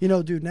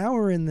 dude, now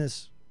we're in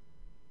this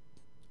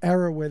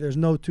era where there's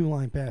no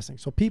two-line passing.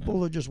 So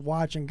people are just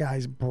watching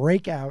guys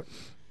break out,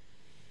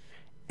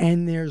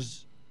 and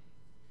there's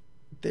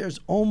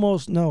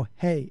almost no,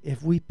 hey,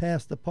 if we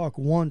pass the puck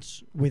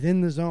once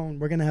within the zone,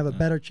 we're going to have a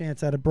better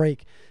chance at a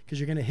break because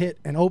you're going to hit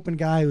an open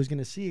guy who's going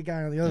to see a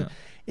guy on the other.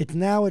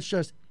 It's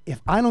just, if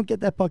I don't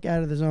get that puck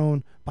out of the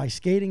zone by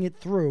skating it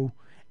through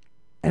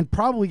and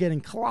probably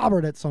getting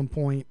clobbered at some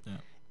point,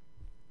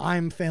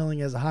 I'm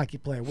failing as a hockey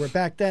player. Where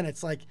back then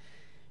it's like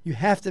you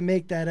have to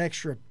make that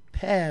extra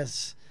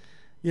pass.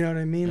 You know what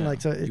I mean? Yeah.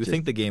 Like, so you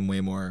think the game way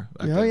more.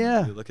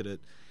 Yeah. You look at it.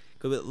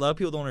 Because a lot of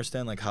people don't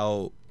understand like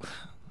how,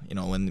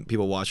 when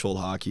people watch old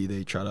hockey,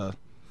 they try to,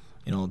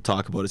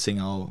 talk about it, saying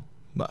how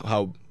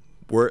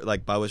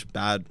much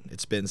bad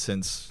it's been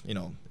since,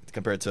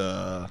 compared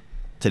to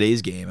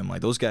today's game. I'm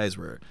like, those guys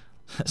were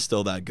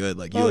still that good.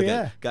 Like you look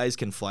at guys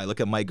can fly. Look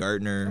at Mike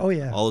Gardner. Oh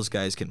yeah. All those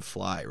guys can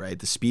fly, right?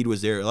 The speed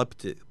was there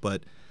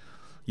but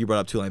you brought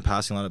up two-line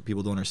passing. A lot of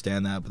people don't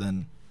understand that, but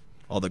then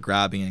all the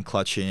grabbing and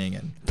clutching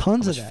and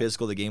tons how of much that.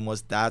 Physical the game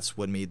was. That's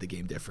what made the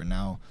game different.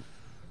 Now,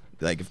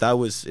 like if that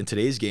was in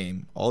today's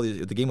game,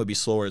 the game would be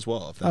slower as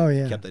well if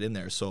that kept that in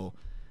there. So,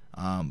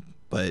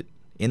 but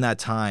in that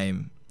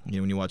time,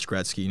 when you watch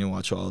Gretzky, you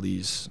watch all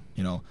these,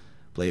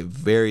 play a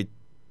very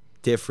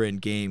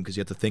different game because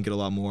you have to think it a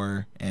lot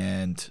more.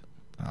 And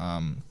I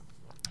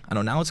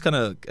don't know. Now it's kind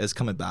of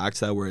coming back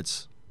to that where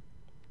it's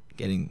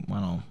getting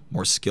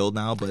more skilled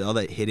now, but all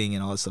that hitting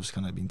and all that stuff's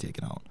kind of being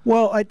taken out.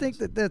 Well, I think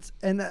that's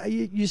and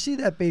you see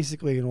that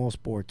basically in all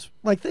sports.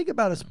 Like think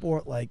about a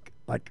sport like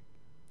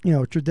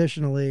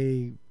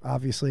traditionally,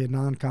 obviously a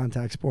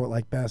non-contact sport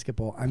like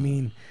basketball. I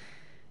mean,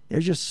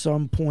 there's just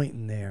some point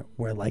in there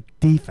where like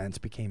defense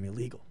became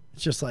illegal.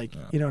 It's just like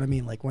you know what I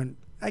mean. Like when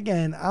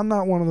again, I'm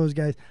not one of those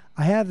guys.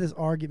 I have this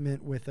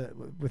argument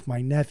with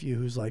my nephew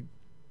who's like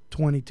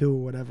 22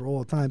 or whatever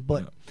all the time.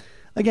 But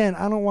again,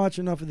 I don't watch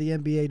enough of the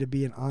NBA to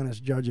be an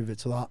honest judge of it.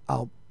 So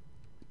I'll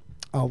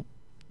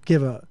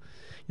give a,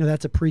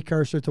 that's a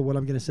precursor to what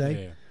I'm going to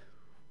say. Yeah.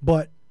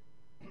 But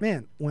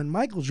man, when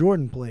Michael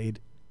Jordan played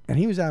and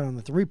he was out on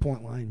the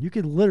 3-point line, you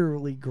could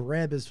literally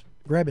grab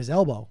his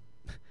elbow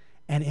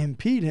and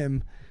impede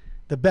him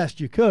the best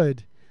you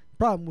could.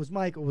 Problem was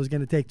Michael was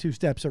going to take 2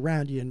 steps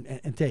around you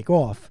and take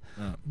off.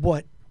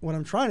 But what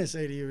I'm trying to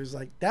say to you is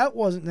like that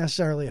wasn't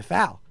necessarily a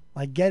foul.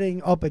 Like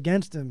getting up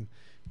against him,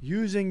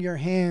 using your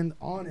hand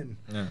on him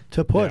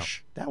to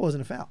push, that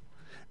wasn't a foul.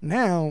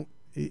 Now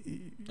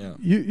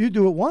you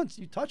do it once,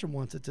 you touch him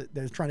once.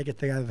 They're trying to get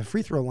the guy to the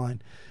free throw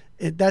line.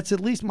 That's at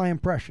least my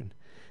impression.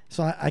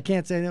 So I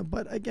can't say that.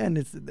 But again,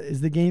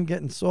 is the game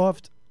getting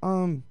soft?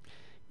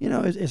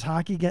 Is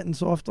hockey getting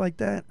soft like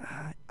that?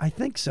 I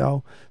think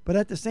so. But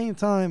at the same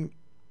time,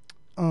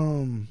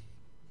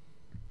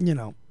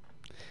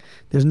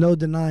 there's no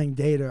denying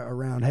data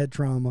around head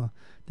trauma.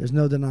 There's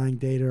no denying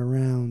data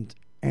around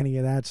any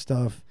of that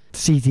stuff.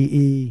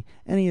 CTE,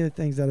 any of the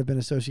things that have been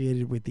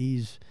associated with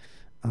these,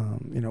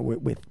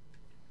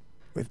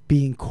 with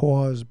being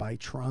caused by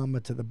trauma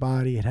to the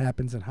body. It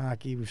happens in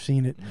hockey. We've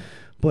seen it.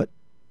 But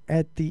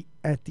at the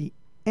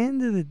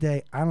end of the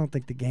day, I don't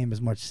think the game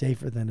is much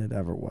safer than it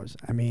ever was.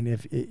 I mean,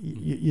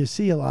 you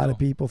see a lot of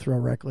people throw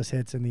reckless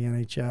hits in the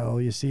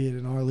NHL. You see it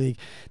in our league.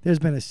 There's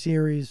been a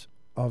series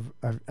of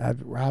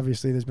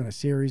obviously there's been a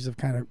series of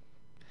kind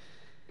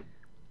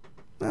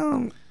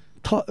of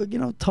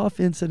tough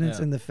incidents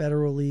in the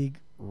Federal League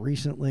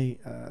recently.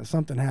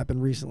 Something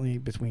happened recently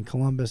between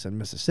Columbus and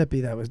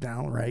Mississippi that was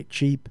downright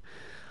cheap.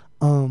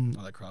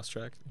 That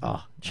cross-track?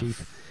 Oh, cheap.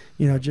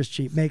 Just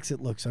cheap. Makes it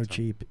look so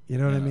cheap. You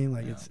know what I mean?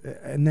 Like it's,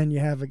 and then you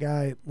have a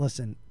guy,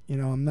 listen,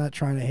 I'm not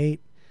trying to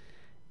hate,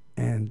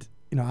 and,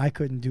 I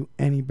couldn't do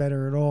any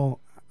better at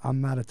all.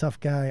 I'm not a tough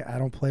guy. I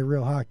don't play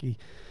real hockey.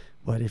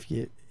 But if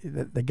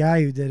the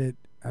guy who did it,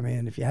 I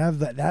mean, if you have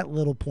that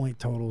little point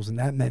totals and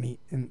that many,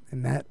 in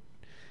that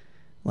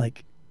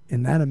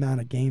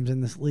amount of games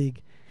in this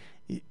league,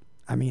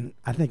 I mean,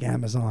 I think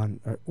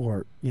Amazon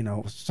or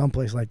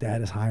someplace like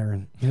that is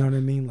hiring. You know what I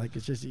mean? Like,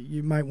 it's just,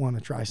 you might want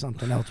to try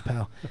something else,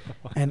 pal.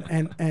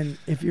 And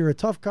if you're a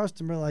tough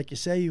customer like you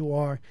say you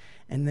are,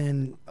 and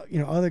then,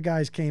 other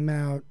guys came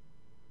out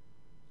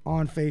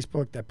on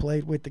Facebook that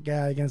played with the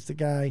guy against the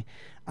guy,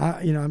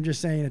 I'm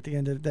just saying at the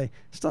end of the day,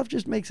 stuff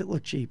just makes it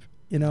look cheap.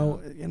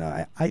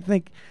 I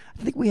think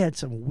we had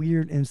some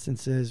weird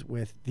instances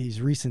with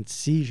these recent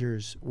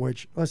seizures.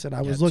 Which, listen,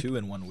 I was looking 2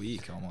 in 1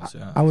 week almost.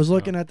 Yeah. I was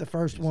looking at the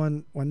first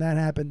one when that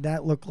happened.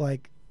 That looked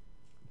like,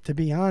 to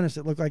be honest,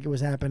 it looked like it was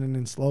happening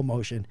in slow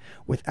motion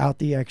without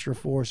the extra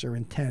force or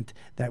intent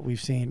that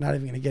we've seen. Not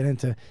even going to get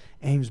into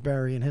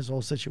Amesbury and his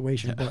whole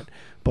situation,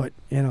 but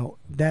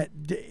that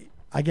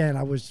again,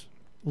 I was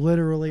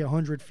literally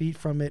 100 feet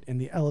from it in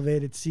the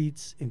elevated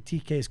seats in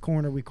TK's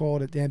corner, we call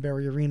it at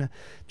Danbury Arena.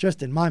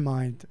 Just in my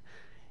mind,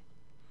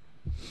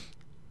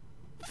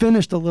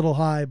 finished a little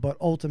high, but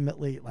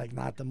ultimately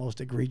not the most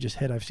egregious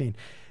hit I've seen.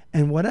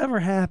 And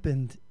whatever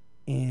happened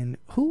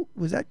who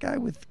was that guy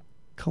with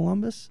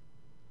Columbus?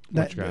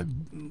 Which guy?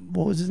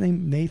 What was his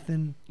name?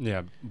 Nathan?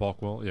 Yeah,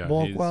 Balkwell. Yeah,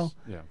 Balkwell?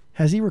 Yeah.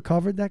 Has he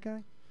recovered, that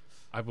guy?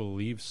 I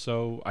believe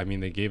so. I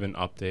mean, they gave an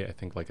update, I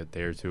think, a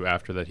day or two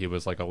after that. He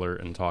was,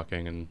 alert and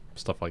talking and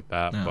stuff like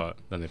that, but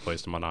then they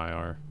placed him on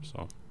IR.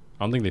 So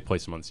I don't think they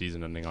placed him on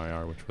season-ending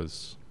IR, which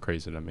was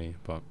crazy to me.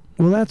 But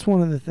well, that's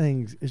one of the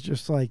things. It's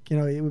just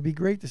it would be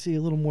great to see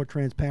a little more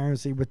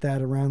transparency with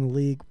that around the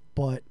league.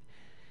 But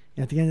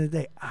at the end of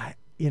the day, I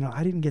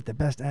didn't get the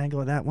best angle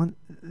of that one.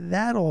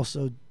 That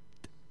also,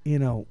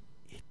 it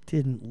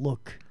didn't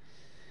look.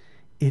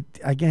 It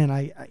again,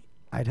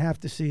 I'd have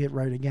to see it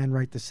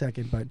right this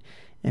second, but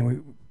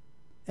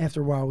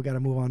after a while we got to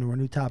move on to a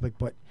new topic.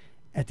 But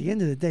at the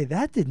end of the day,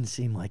 that didn't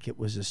seem like it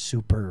was a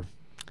super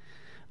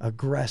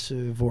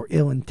aggressive or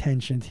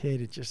ill-intentioned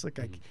hit. It just looked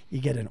like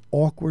you get an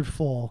awkward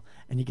fall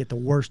and you get the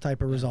worst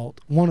type of result,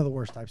 one of the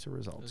worst types of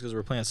results. Because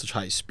we're playing at such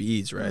high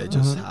speeds, right? It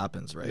just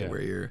happens, right? Yeah.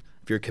 Where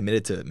if you're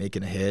committed to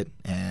making a hit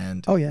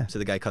and so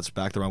the guy cuts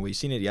back the wrong way. You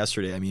seen it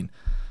yesterday. I mean,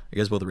 are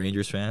you guys both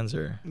Rangers fans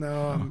or?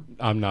 No,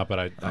 I'm not, but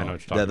I know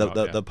what you're talking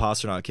about. The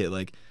Pasternak kid,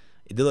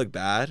 it did look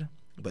bad,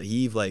 but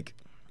he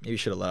maybe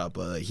should have let up,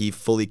 but he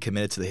fully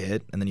committed to the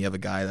hit, and then you have a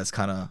guy that's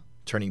kind of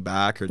turning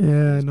back or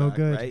back,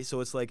 good, right?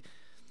 So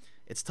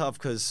it's tough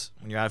because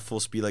when you're at full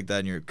speed like that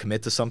and you're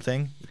commit to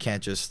something, you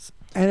can't just.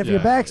 And if your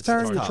back's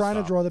turned, you're trying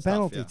to draw the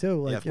penalty tough,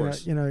 too.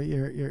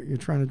 You're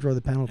trying to draw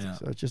the penalty.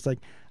 So it's just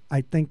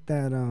I think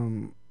that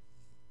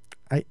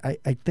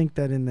I think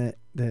that in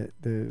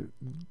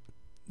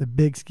the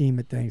big scheme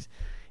of things,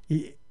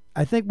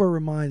 I think we're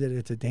reminded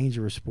it's a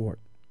dangerous sport.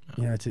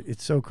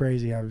 It's so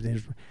crazy how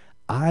dangerous.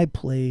 I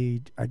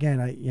played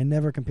again. You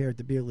never compare it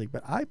to beer league,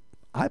 but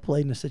I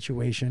played in a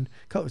situation.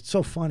 It's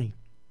so funny.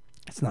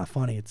 It's not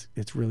funny.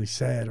 It's really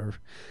sad. Or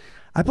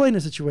I played in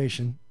a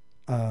situation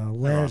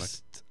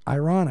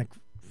ironic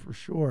for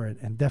sure,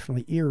 and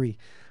definitely eerie.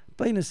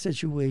 Played in a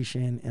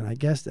situation, and I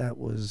guess that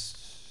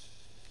was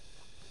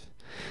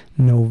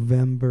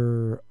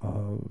November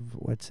of,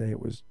 let's say it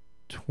was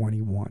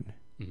 21.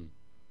 Mhm.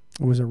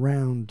 It was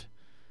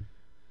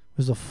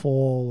the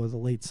fall or the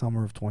late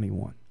summer of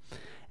 21.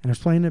 And I was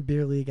playing in a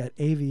beer league at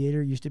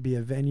Aviator. Used to be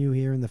a venue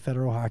here in the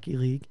Federal Hockey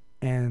League.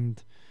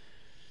 And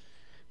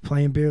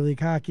playing beer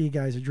league hockey,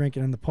 guys are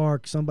drinking in the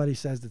park. Somebody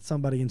says that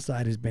somebody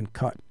inside has been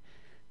cut.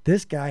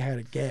 This guy had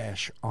a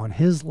gash on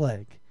his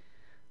leg.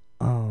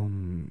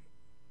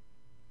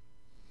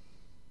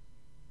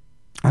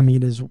 I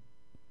mean, as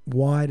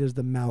wide as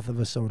the mouth of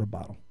a soda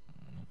bottle.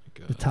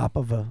 The top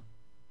of a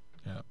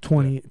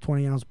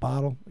 20-ounce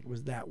bottle. It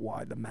was that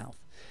wide, the mouth.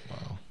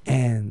 Wow.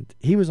 And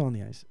he was on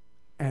the ice.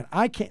 And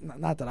I can't,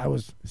 not that I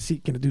was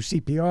going to do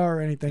CPR or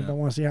anything, but I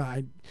want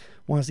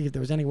to see if there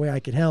was any way I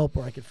could help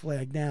or I could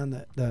flag down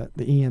the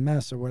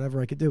EMS or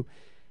whatever I could do.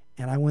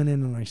 And I went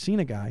in and I seen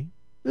a guy.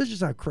 This is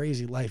just how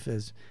crazy life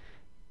is.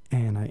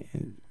 And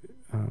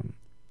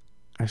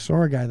I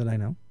saw a guy that I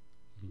know.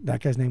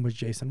 That guy's name was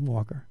Jason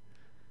Walker.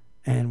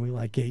 And we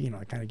I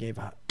kind of gave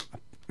a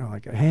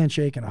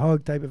handshake and a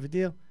hug type of a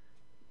deal.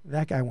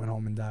 That guy went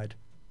home and died.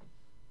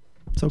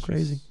 So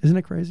crazy. Isn't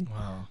it crazy?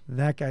 Wow.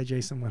 That guy,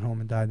 Jason, went home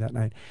and died that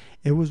night.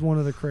 It was one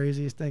of the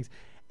craziest things.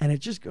 And it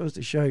just goes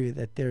to show you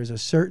that there's a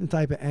certain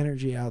type of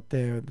energy out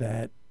there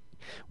that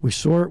we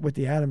saw it with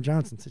the Adam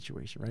Johnson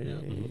situation, right?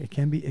 Yeah. It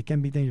can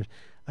be dangerous.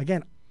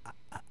 Again,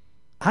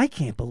 I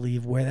can't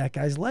believe where that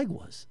guy's leg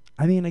was.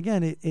 I mean,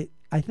 again,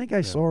 I think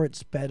I saw it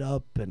sped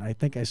up, and I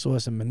think I saw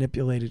some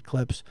manipulated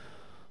clips.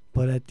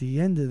 But at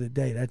the end of the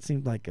day, that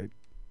seemed like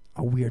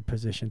a weird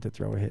position to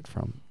throw a hit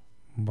from.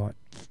 But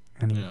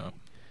anyway.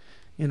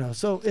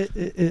 So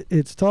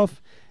it's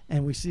tough,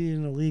 and we see it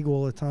in the league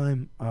all the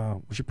time.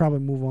 We should probably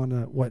move on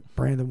to what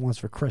Brandon wants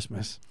for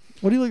Christmas.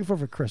 What are you looking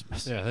for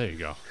Christmas? Yeah, there you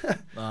go.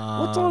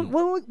 What's on?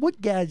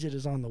 What gadget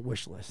is on the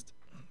wish list?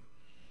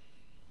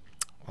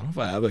 I don't know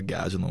if I have a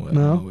gadget on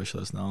the wish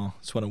list now.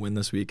 Just want to win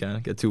this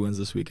weekend. Get 2 wins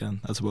this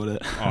weekend. That's about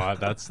it. Oh,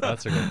 that's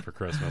a good for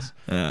Christmas.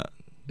 Yeah.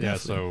 Yeah,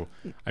 so,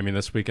 I mean,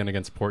 this weekend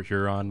against Port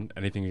Huron,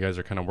 anything you guys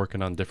are kind of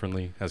working on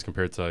differently as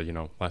compared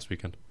to, last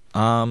weekend?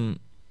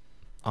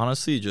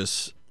 Honestly,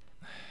 just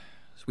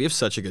we have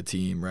such a good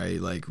team, right?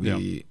 Like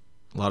a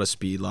lot of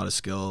speed, a lot of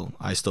skill.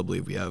 I still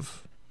believe we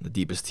have the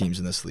deepest teams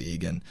in this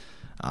league, and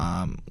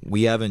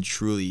we haven't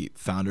truly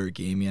found our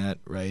game yet,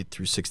 right?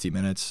 Through 60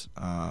 minutes,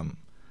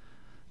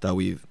 that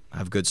we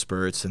have good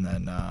spurts, and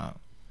then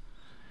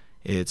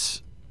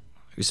it's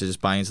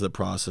just buying into the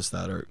process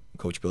that our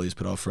coach Billy's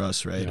put out for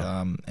us, right?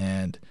 Yeah.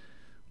 And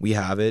we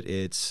have it.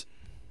 It's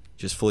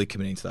just fully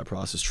committing to that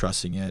process,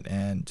 trusting it,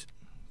 and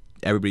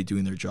everybody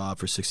doing their job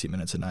for 60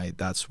 minutes a night.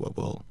 That's what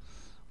will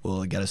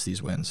get us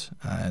these wins.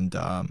 And we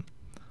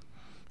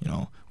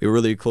have a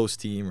really close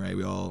team, right?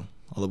 All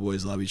the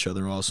boys love each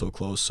other. We're all so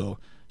close. So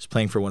just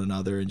playing for one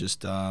another and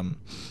just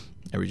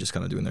everybody just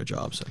kind of doing their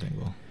jobs. I think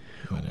we'll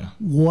win.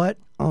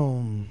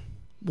 Yeah.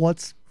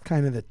 What's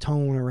kind of the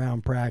tone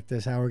around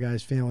practice? How are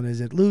guys feeling?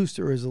 Is it loose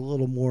or is it a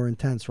little more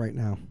intense right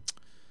now?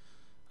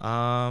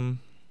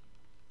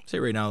 Say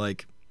right now,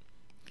 like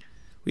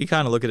we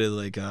kind of look at it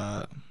like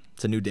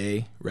it's a new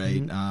day,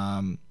 right?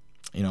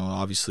 Mm-hmm.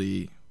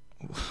 Obviously,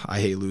 I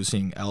hate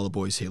losing. All the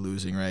boys hate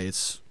losing, right?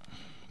 It's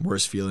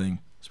worst feeling,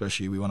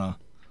 especially we want to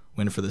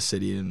win for the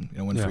city and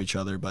win for each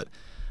other. But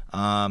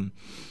how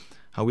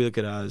we look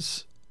at it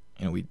as,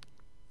 we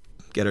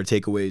get our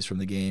takeaways from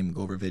the game,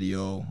 go over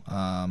video,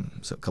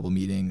 so a couple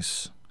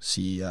meetings,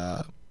 see,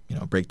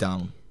 break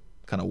down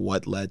kind of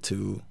what led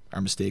to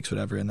our mistakes,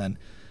 whatever, and then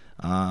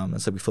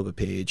it's like we flip a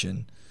page.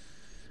 And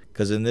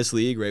because in this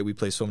league, right, we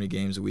play so many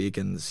games a week,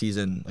 and the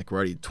season, like we're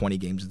already 20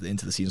 games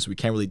into the season, so we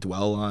can't really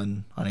dwell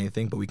on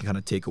anything, but we can kind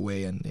of take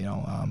away and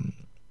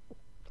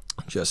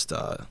just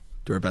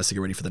do our best to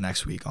get ready for the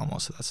next week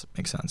almost. So that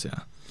makes sense, yeah.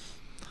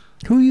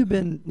 Who you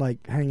been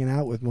like hanging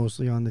out with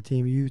mostly on the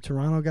team? You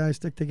Toronto guys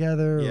stick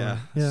together? Yeah,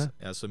 or?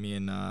 Yeah. So me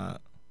and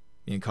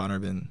Connor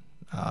have been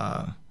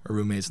our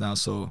roommates now,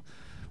 so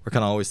we're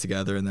kind of always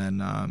together. And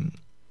then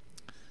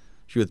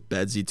with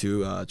Bedsy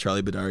too,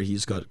 Charlie Bedard,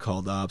 he's got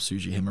called up, so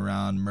usually him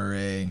around.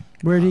 Murray.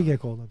 Where did he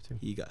get called up to?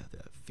 He got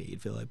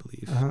Fayetteville, I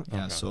believe. Uh-huh.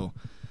 Yeah. Okay. So,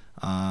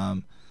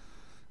 and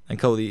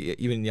Cody,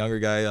 even younger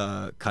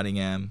guy,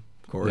 Cunningham,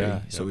 Corey.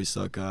 Yeah, so we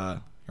stuck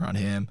around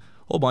him.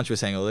 A whole bunch of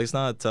us hang out. It's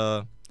not.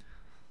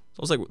 It's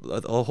almost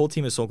like the whole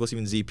team is so close.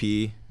 Even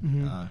ZP,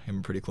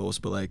 him pretty close.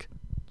 But like,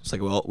 it's like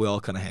we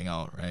all kind of hang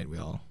out, right? We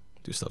all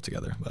do stuff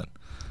together. But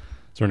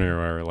Is there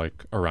anywhere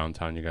like around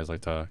town you guys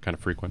like to kind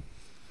of frequent?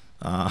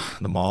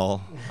 the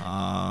mall,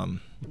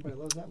 Everybody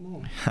loves that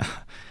mall.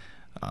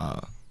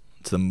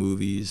 to the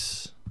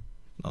movies.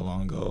 Not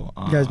long ago.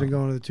 You guys been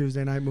going to the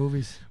Tuesday night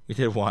movies? We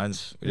did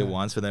once.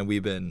 But then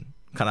we've been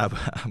kind of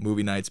have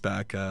movie nights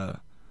back at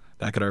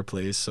our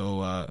place.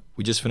 So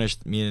we just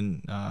finished. Me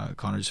and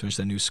Connor just finished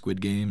that new Squid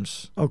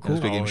Games. Oh, cool.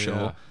 Squid Game show.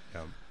 Yeah.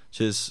 Yeah.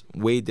 Which is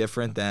way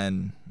different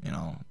than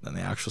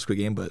the actual Squid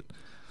Game, but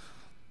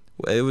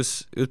it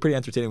was pretty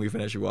entertaining. We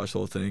finished. We watched the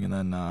whole thing, and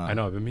then I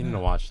know. I've been meaning to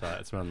watch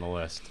that. It's been on the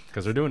list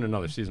because they're doing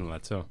another season of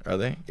that too. Are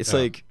they? It's Yeah.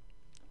 like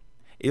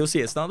you'll see.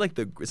 It's not like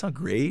it's not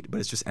great, but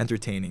it's just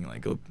entertaining.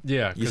 Like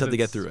Yeah, you just have to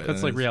get through it.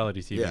 It's like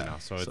reality TV yeah, now,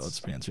 so it's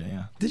pretty entertaining.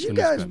 Yeah. Did you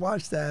guys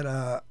watch that?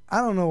 I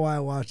don't know why I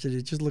watched it.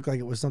 It just looked like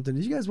it was something.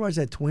 Did you guys watch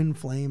that twin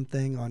flame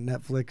thing on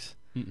Netflix?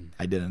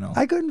 I didn't know.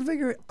 I couldn't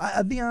figure it.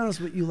 I'll be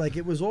honest with you. Like,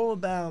 it was all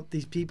about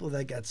these people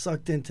that got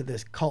sucked into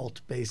this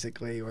cult,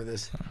 basically, or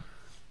this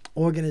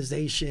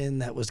organization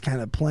that was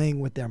kind of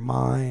playing with their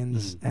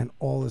minds and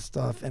all this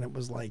stuff. And it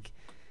was like,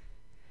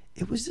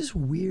 it was this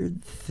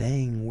weird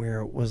thing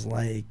where it was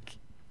like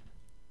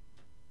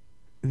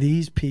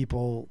these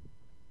people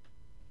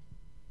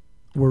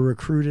were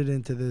recruited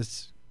into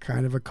this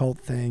kind of a cult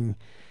thing.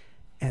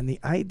 And the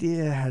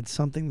idea had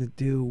something to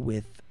do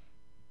with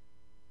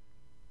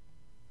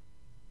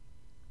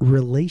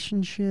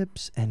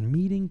relationships and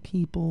meeting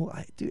people.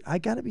 I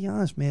gotta be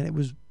honest, man. It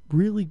was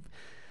really,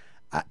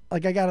 I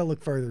gotta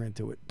look further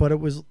into it. But it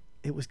was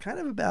kind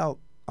of about.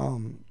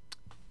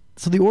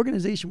 So the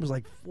organization was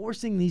like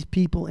forcing these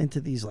people into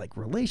these like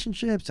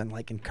relationships and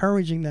like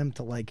encouraging them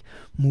to like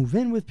move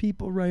in with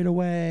people right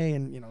away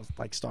and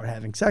like start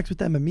having sex with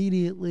them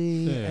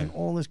immediately and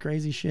all this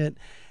crazy shit.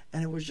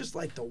 And it was just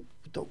like the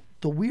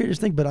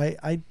weirdest thing. But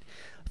a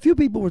few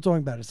people were talking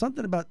about it.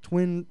 Something about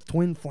twin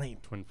flame.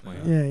 Twin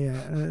flame. Yeah.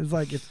 And it's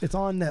like it's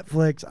on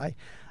Netflix.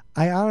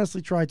 I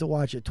honestly tried to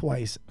watch it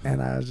twice,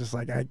 and I was just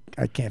like, I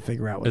can't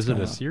figure out what's going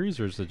on. Is it a series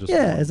or is it just?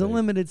 Yeah, it's a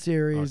limited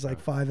series, like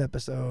 5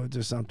 episodes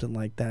or something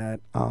like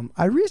that.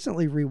 I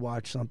recently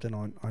rewatched something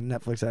on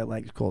Netflix that I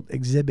like. It's called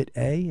Exhibit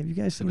A. Have you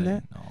guys seen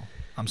that? No,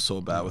 I'm so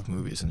bad with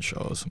movies and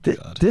shows.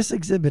 This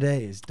Exhibit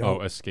A is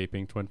dope. Oh,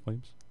 Escaping Twin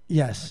Flames.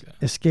 Yes, okay.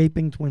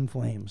 Escaping Twin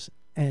Flames.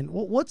 And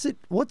what's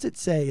it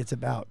say it's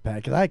about, Pat?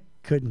 Because I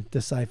couldn't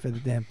decipher the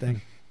damn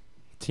thing.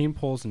 Team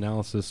polls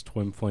analysis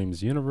Twin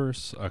Flames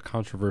universe, a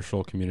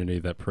controversial community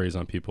that preys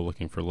on people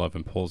looking for love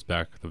and pulls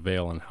back the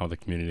veil on how the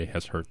community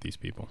has hurt these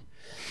people.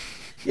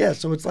 Yeah,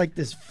 so it's like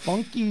this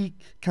funky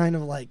kind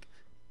of like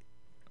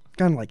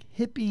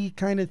hippie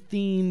kind of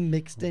theme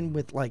mixed in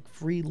with like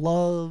free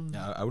love.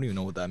 Yeah, I wouldn't even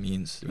know what that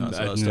means.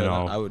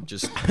 I would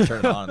just turn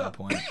it on at that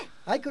point.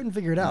 I couldn't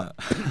figure it out.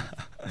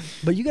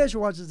 But you guys should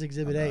watch this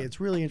Exhibit A.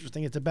 It's really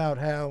interesting. It's about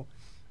how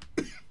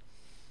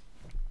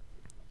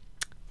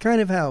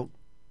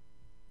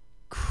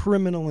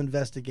criminal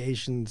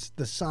investigations,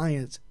 the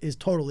science is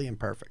totally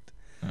imperfect.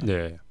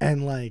 Yeah.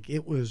 And like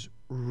it was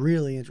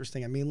really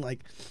interesting. I mean,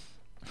 like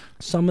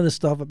some of the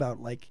stuff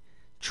about like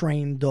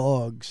trained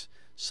dogs,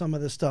 some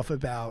of the stuff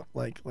about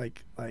there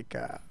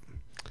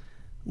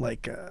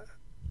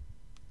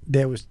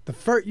was the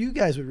first, you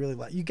guys would really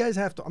like, you guys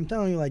have to, I'm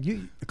telling you, like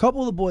a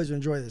couple of the boys would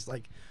enjoy this.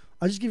 Like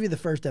I'll just give you the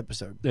first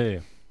episode.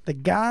 Yeah. The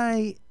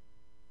guy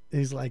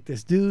is like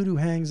this dude who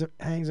hangs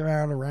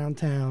around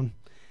town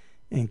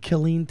in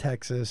Killeen,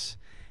 Texas,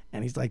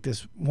 and he's like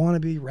this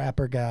wannabe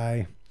rapper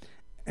guy,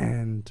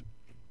 and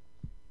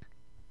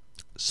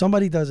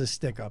somebody does a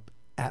stick up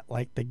at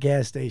like the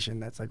gas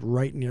station that's like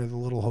right near the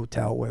little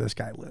hotel where this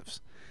guy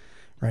lives,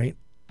 right?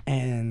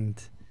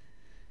 And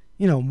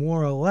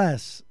more or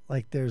less,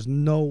 like there's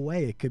no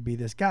way it could be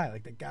this guy.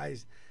 Like the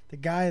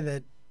guy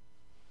that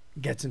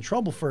gets in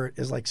trouble for it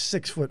is like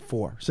 6'4",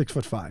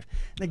 6'5".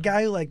 The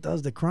guy who like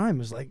does the crime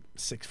is like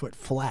 6 foot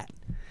flat.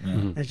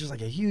 And it's just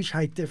like a huge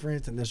height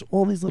difference, and there's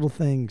all these little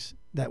things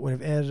that would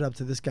have added up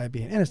to this guy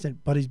being innocent,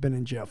 but he's been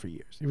in jail for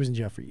years. He was in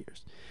jail for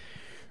years,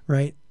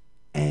 right?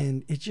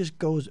 And it just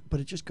goes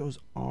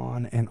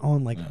on and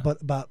on, but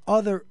about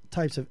other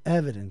types of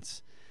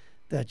evidence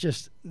that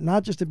just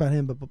not just about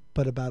him,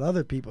 but about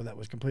other people that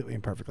was completely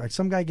imperfect. Like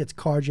some guy gets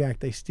carjacked,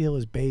 they steal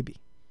his baby,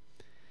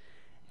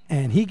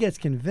 and he gets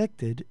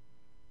convicted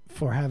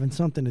for having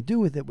something to do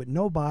with it with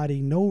no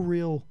body, no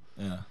real.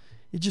 Yeah.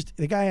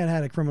 The guy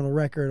had a criminal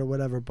record or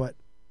whatever, but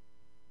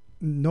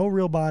no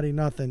real body,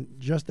 nothing.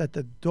 Just that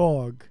the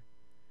dog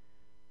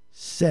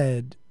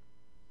said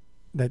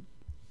that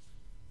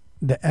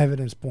the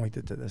evidence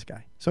pointed to this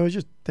guy. So it's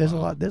just there's a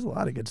lot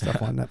of good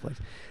stuff on Netflix.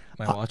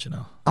 Might watch it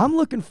now. I'm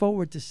looking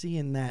forward to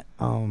seeing that.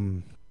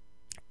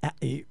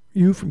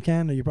 You from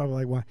Canada, you're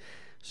probably like, why?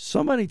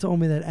 Somebody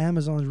told me that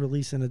Amazon's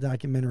releasing a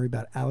documentary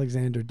about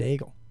Alexander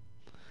Daigle.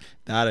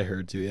 That I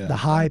heard too, yeah.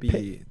 That'd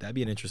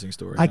be an interesting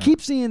story. I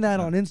keep seeing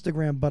that on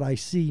Instagram, but I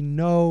see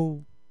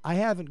I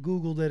haven't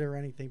Googled it or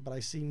anything, but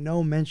I see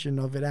no mention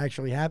of it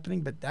actually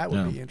happening, but that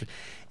would be interesting.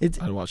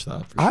 I'd watch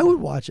that for sure. I would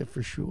watch it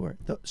for sure.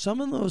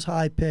 Some of those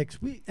high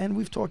picks,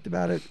 we've talked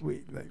about it.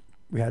 We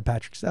had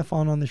Patrick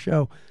Stefan on the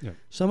show. Yeah.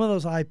 Some of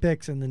those high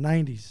picks in the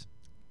 90s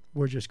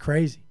were just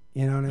crazy.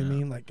 You know what I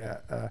mean? Like,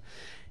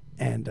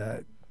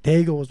 and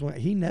Daigle was one.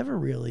 He never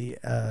really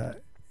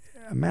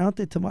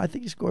amounted to. I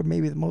think he scored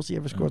maybe the most he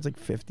ever scored was like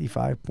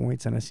 55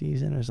 points in a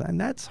season or something.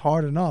 And that's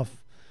hard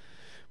enough.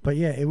 But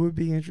yeah, it would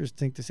be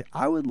interesting to see.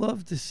 I would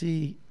love to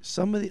see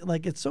some of the,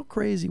 like, it's so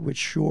crazy with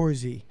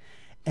Shoresy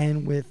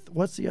and with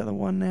what's the other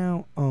one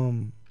now?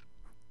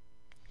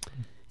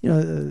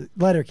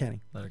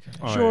 Letterkenny.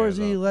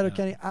 Shoresy,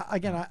 Letterkenny. I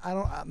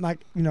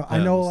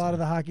know a lot of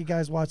the hockey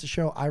guys watch the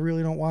show. I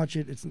really don't watch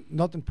it. It's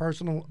nothing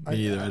personal.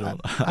 Me either. I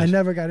don't. I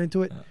never got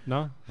into it.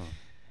 No.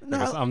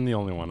 I guess I'm the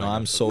only one. No, I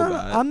I'm guess. so No,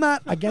 bad. I'm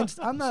not against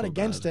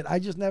bad. it. I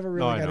just never No,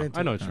 really I got know. into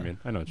I know it. what you mean.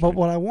 I know what you But mean.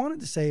 what I wanted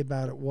to say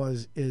about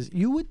it is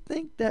you would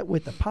think that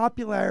with the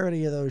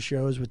popularity of those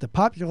shows, with the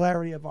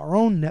popularity of our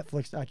own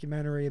Netflix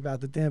documentary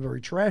about the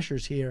Danbury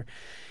Trashers here,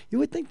 you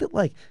would think that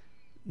like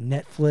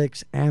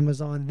Netflix,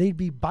 Amazon, they'd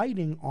be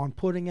biting on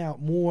putting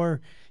out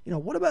more.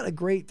 What about a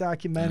great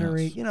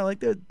documentary? Yes. Like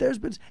there's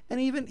been, and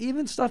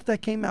even stuff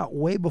that came out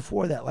way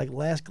before that, like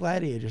Last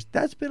Gladiators.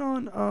 That's been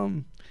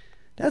on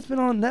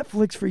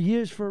Netflix for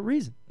years for a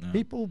reason. Yeah.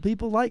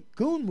 People like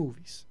goon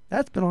movies.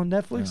 That's been on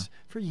Netflix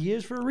for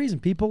years for a reason.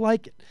 People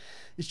like it.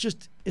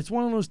 It's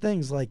one of those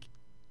things. Like,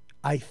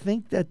 I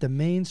think that the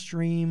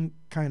mainstream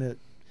kind of,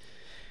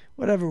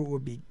 whatever it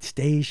would be,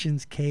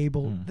 stations,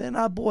 cable, they're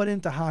not bought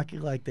into hockey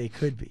like they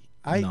could be.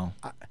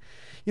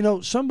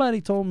 No.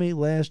 Somebody told me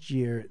last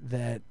year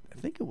that, I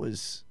think it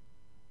was,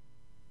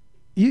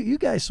 you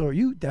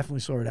definitely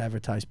saw it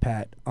advertised,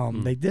 Pat.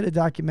 They did a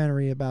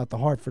documentary about the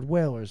Hartford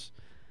Whalers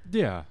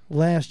Yeah.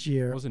 last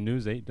year. Was it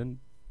News 8?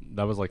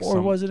 That was like Or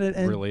some was it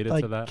related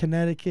like to that?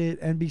 Connecticut,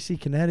 NBC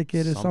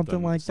Connecticut, or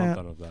something like that?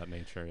 Something of that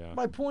nature, yeah.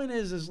 My point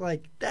is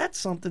like that's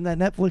something that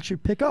Netflix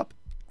should pick up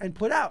and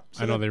put out.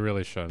 So I know that they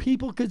really should.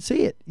 people could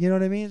see it. You know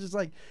what I mean? It's just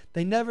like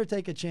they never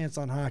take a chance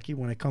on hockey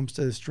when it comes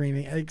to the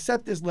streaming,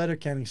 except this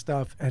Letterkenny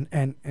stuff and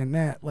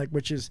that, like,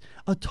 which is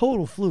a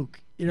total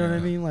fluke. You know what I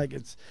mean? Like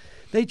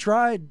they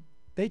tried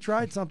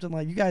something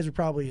like, you guys were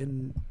probably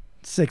in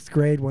 6th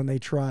grade when they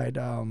tried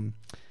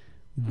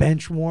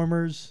Bench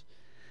Warmers.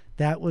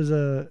 That was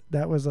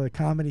a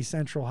Comedy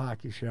Central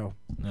hockey show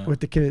with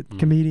the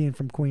comedian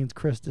from Queens,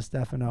 Chris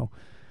DiStefano,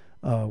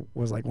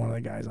 was like one of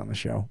the guys on the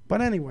show.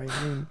 But anyway,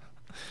 I mean,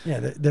 yeah,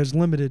 there's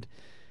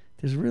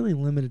really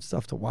limited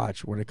stuff to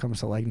watch when it comes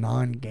to like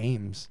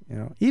non-games.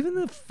 Even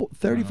the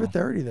 30 for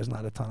 30, there's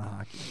not a ton of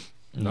hockey.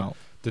 No.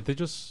 Did they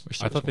just?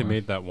 Wish I there thought was they more.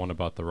 made that one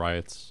about the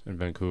riots in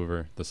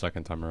Vancouver the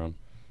second time around.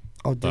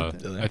 Oh, did they?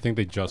 Did they? I think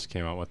they just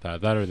came out with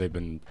that. That or they've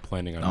been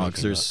planning on. No, making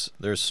because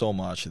there's so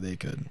much they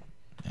could,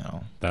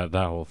 that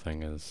whole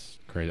thing is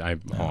crazy.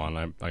 Hold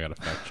on, I gotta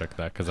fact check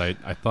that because I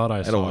thought I I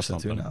gotta saw watch that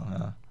something. too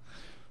now.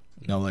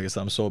 No, like I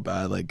said, I'm so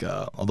bad. Like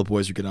all the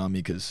boys are getting on me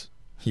because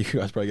you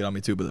guys probably get on me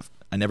too. But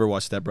I never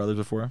watched Step Brothers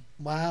before.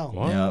 Wow.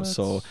 What? Yeah,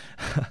 so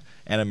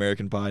and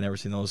American Pie, never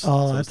seen those.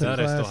 Oh, so that's a That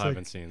I still classic.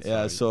 haven't seen.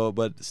 yeah, so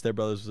but Step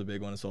Brothers was a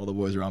big one. So all the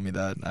boys around me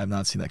that I've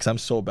not seen that because I'm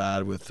so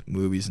bad with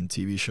movies and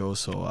TV shows.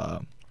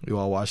 So we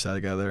all watched that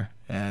together,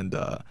 and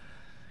because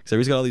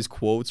everybody's got all these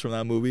quotes from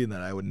that movie that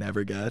I would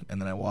never get,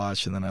 and then I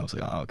watched, and then I was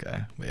like, oh,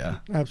 okay, but yeah.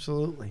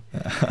 Absolutely.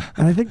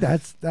 And I think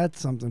that's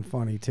something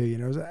funny too.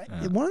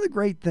 One of the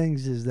great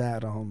things is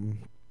that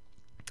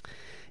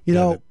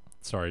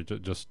Sorry,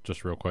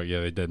 just real quick.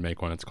 Yeah, they did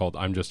make one. It's called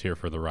 "I'm Just Here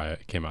for the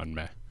Riot." It came out in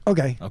May.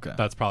 okay. Okay.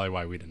 That's probably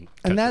why we didn't.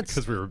 And catch it, that's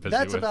because we were busy.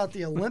 That's with, about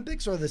the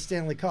Olympics or the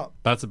Stanley Cup.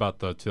 That's about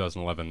the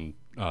 2011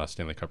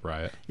 Stanley Cup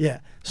riot. Yeah.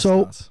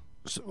 So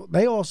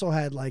they also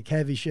had like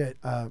heavy shit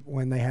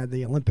when they had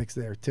the Olympics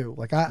there too.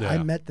 Like I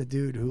met the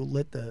dude who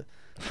lit the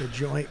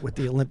joint with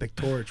the Olympic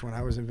torch when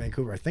I was in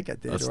Vancouver. I think I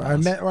did. That's Or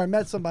nice. I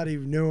met somebody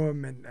who knew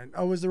him, and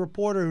I was the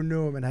reporter who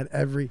knew him and had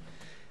every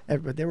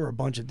but there were a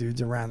bunch of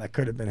dudes around that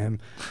could have been him.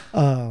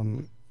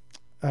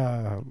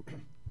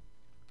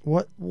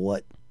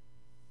 What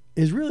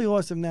is really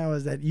awesome now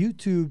is that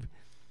YouTube,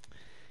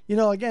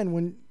 again,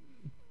 when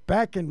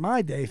back in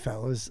my day,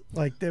 fellas,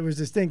 like there was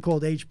this thing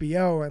called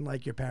HBO, and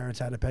like your parents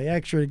had to pay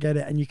extra to get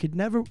it, and you could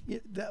never.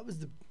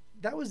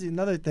 That was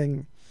another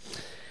thing,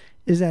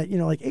 is that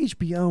like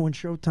HBO and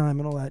Showtime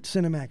and all that,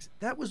 Cinemax,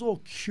 that was all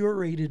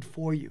curated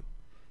for you.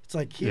 It's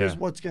like, here's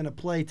what's gonna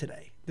play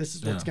today. This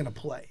is what's gonna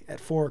play at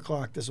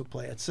 4:00. This will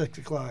play at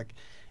 6:00,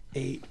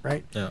 8,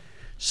 right? Yeah.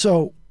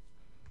 So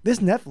this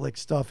Netflix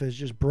stuff has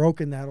just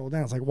broken that all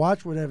down. It's like,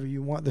 watch whatever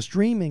you want. The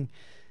streaming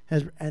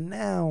has, and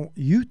now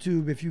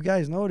YouTube, if you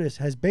guys notice,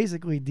 has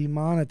basically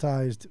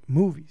demonetized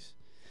movies.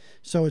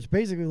 So it's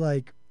basically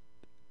like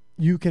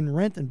you can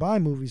rent and buy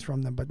movies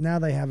from them, but now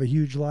they have a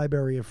huge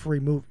library of free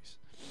movies.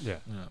 Yeah.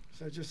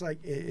 So it's just like,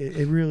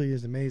 it really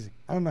is amazing.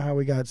 I don't know how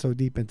we got so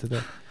deep into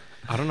that.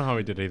 I don't know how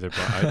we did either,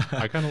 but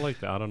I kind of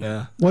liked it. I don't know.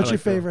 Yeah. What's I your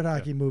like the- favorite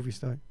hockey movie,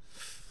 Stoy?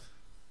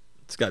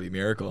 It's got to be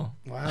Miracle.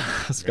 Wow.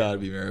 It's got to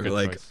be Miracle. Good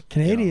Like, choice.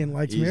 Canadian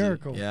likes easy.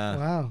 Miracle. Yeah.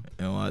 Wow.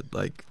 you know what?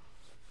 Like,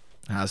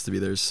 it has to be.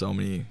 There's so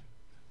many.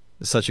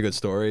 It's such a good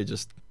story.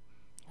 Just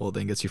whole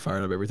thing gets you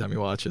fired up every time you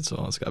watch it.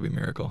 So it's got to be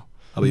Miracle.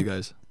 How about you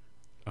guys?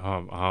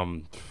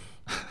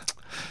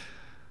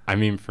 I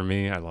mean, for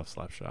me, I love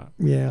Slapshot.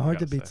 Yeah, hard I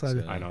to beat gotta say.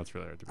 Slapshot. I know it's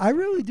really hard to beat. I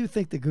really do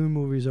think the Goon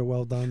movies are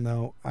well done,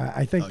 though.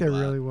 I think Oh, they're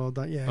glad. really well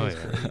done. Yeah, Oh, it's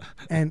yeah.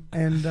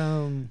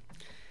 great.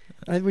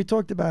 And we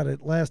talked about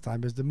it last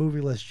time. Is the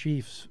Movieless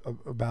Chiefs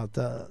about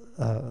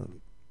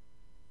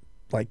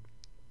like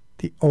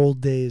the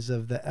old days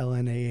of the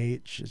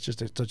LNAH? It's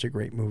just such a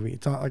great movie.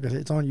 It's on, like I said,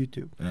 it's on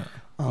YouTube. Yeah.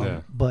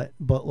 Yeah. But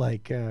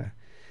like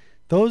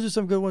those are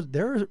some good ones.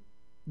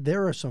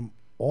 There are some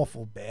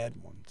awful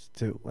bad ones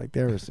too. Like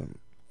there are some.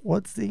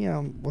 What's the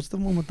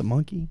one with the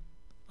monkey?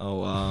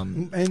 Oh,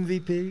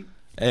 MVP.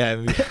 Yeah, I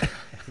mean,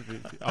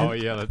 Oh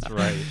yeah, that's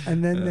right.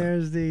 And then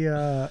there's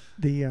the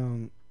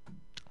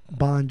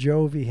Bon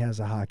Jovi has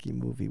a hockey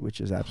movie, which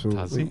is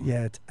absolutely Does he?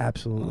 it's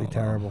absolutely Oh, wow.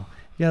 terrible.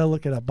 You gotta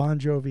look it up. Bon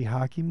Jovi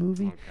hockey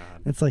movie. Oh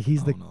god. It's like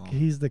he's Oh, the no.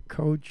 he's the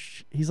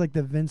coach. He's like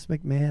the Vince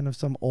McMahon of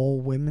some all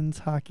women's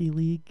hockey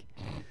league.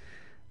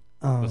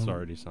 This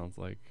already sounds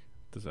like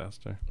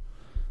disaster.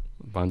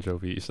 Bon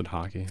Jovi, you said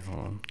hockey. Hold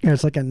on. Yeah,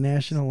 it's like a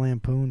National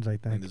Lampoons, I I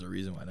think think. there's a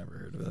reason why I never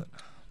heard of it.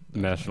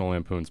 National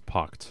Lampoon's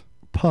Pucked.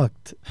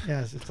 Pucked.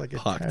 Yes, it's like a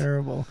Pucked.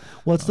 terrible.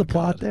 What's the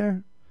plot God.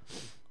 there?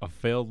 A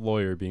failed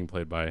lawyer being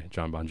played by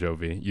John Bon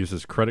Jovi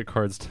uses credit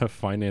cards to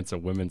finance a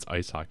women's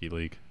ice hockey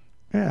league.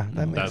 Yeah,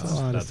 that makes That's- a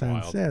lot of that's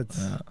sense. wild. Yeah, it's,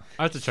 Yeah.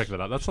 I have to check that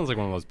out. That sounds like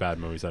one of those bad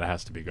movies that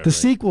has to be good. the right?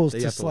 sequels They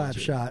to have to watch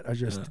it. Slapshot are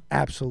just Yeah.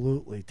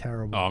 absolutely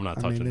terrible. Oh, I'm not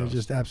I touching mean, they're those.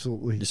 just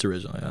absolutely. Just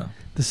original, yeah.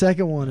 The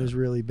second one is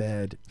really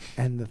bad,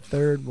 and the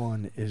third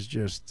one is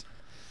just,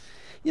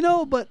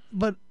 but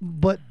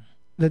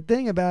the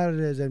thing about it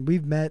is, and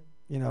we've met,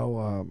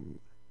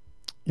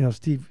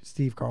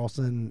 Steve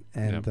Carlson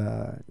and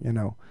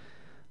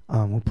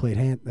who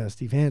played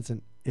Steve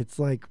Hansen. It's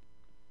like,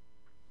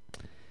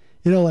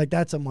 like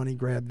that's a money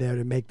grab there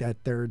to make that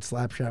third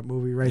Slapshot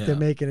movie, right? Yeah. They're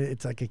making it.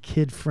 It's like a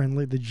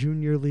kid-friendly, the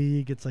Junior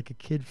League. It's like a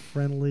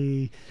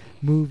kid-friendly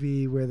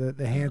movie where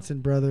the Hansen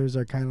brothers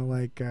are kind of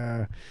like,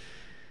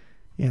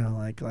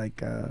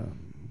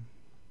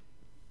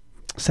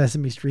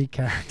 Sesame Street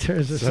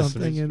characters or Sesame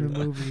something in the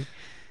Street. movie.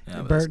 Yeah,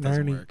 but Bert this and doesn't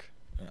Ernie. work.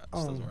 Yeah, this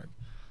doesn't work.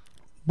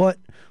 But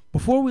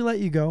before we let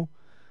you go,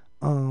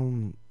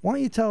 why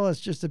don't you tell us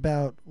just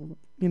about,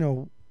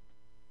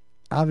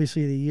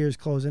 obviously the year's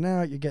closing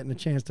out, you're getting a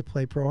chance to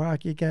play pro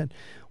hockey again.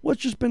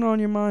 What's just been on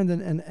your mind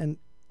and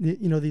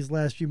these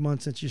last few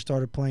months since you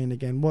started playing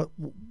again?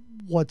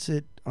 What's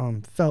it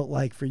felt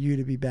like for you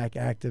to be back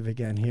active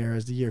again here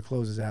as the year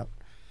closes out?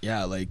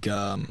 Yeah, like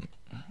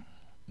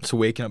so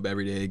waking up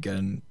every day,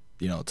 getting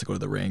to go to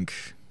the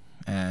rink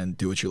and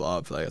do what you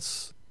love. Like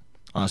it's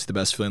honestly the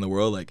best feeling in the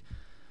world. Like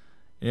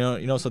so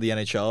the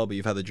NHL, but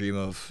you've had the dream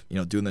of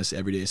doing this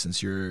every day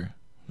since you're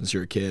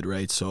a kid,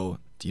 right? So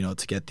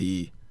to get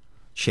the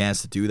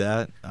chance to do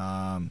that,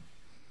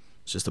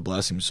 it's just a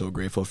blessing. I'm so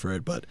grateful for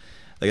it. But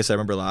like I said, I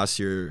remember last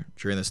year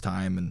during this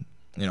time,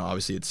 and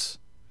obviously it's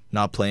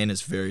not playing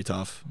is very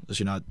tough.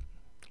 Especially not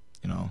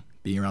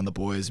being around the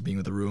boys, being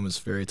with the room is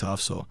very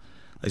tough. So like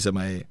I said,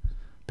 my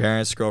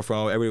parents,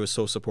 girlfriend, everybody was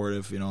so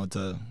supportive,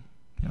 to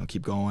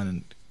keep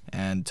going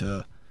and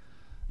to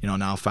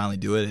now finally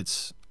do it.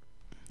 It's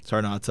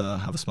hard not to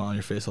have a smile on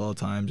your face all the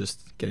time,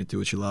 just getting to do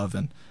what you love.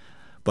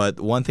 But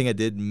one thing I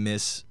did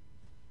miss,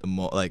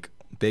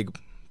 big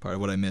part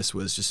of what I missed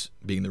was just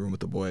being in the room with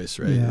the boys,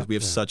 right? Yeah. We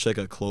have such like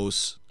a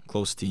close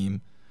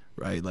team,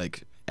 right?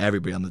 Like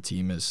everybody on the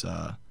team is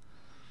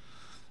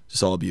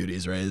just all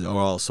beauties, right? We're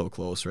all so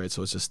close, right?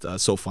 So it's just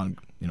so fun,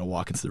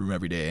 walk into the room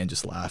every day and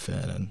just laughing,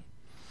 and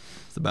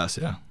it's the best,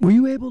 yeah. Were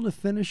you able to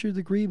finish your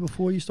degree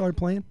before you started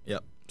playing?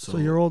 Yep. So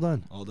you're all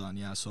done? All done,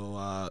 yeah.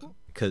 So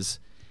because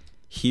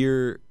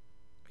here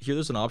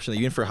there's an option that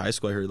even for high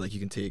school, I heard like you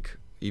can take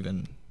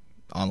even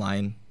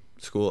online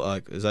school.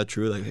 Is that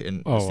true? Like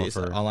in the States,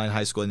 for- online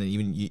high school and then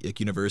even like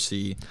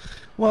university.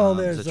 Well,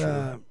 Is there's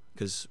that true?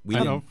 Because we I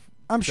didn't. know.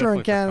 I'm sure in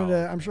Definitely for Canada.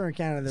 college. I'm sure in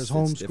Canada there's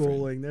It's different.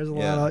 homeschooling. There's a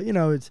Yeah. lot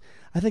of it's.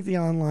 I think the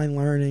online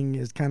learning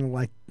is kind of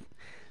like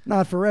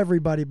not for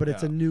everybody, but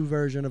it's a Yeah. new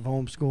version of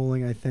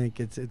homeschooling. I think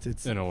it's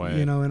In a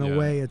way, in a yeah.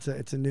 way it's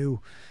a new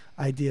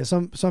idea.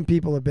 Some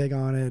people are big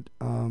on it.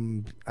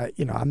 I'm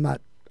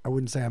not. I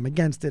wouldn't say I'm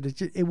against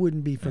it. It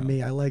wouldn't be for Yeah.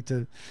 me. I like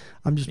to.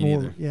 I'm just Me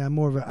more. neither. Yeah,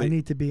 more of a. I But-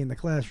 need to be in the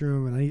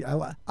classroom,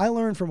 and I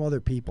learn from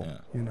other people.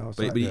 Yeah.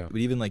 So But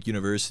even like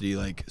university,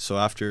 like so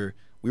after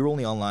we were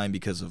only online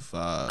because of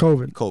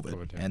COVID.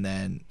 COVID, yeah. And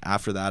then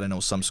after that, I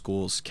know some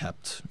schools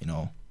kept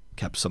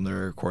some of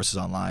their courses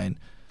online.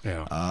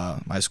 Yeah.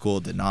 My school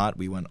did not.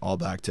 We went all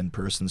back to in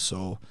person.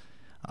 So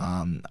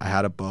I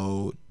had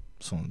about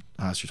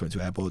last year 22.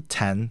 I had about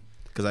 10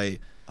 because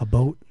a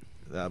boat.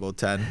 about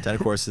 10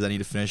 courses I need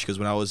to finish because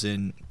when I was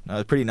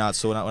pretty nuts.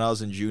 So when I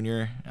was in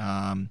junior,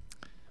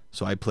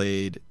 so I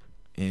played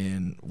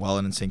in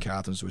Welland and St.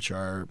 Catharines, which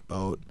are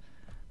about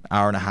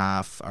hour and a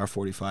half, hour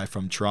 45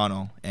 from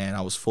Toronto, and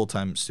I was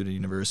full-time student at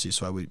university,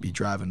 so I would be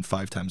driving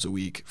 5 times a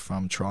week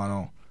from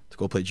Toronto to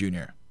go play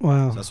junior.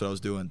 Wow. So that's what I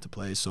was doing to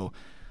play. So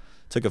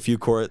took a few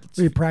courts.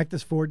 So you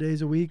practice 4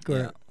 days a week,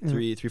 or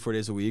Yeah, 4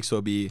 days a week. So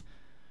it'd be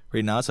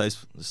pretty nuts. I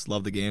just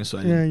love the game, so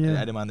I Yeah, didn't, yeah. I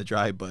didn't mind the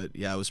drive. But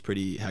yeah, it was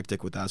pretty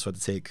hectic with that. So I had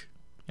to take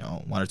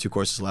 1 or 2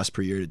 courses less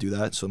per year to do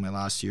that. So my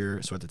last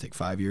year, so I had to take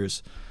 5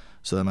 years.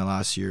 So then my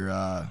last year,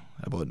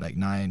 about like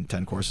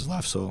 9-10 courses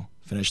left. So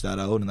finished that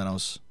out, and then I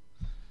was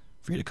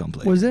free to come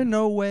play. Was there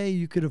no way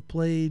you could have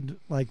played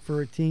like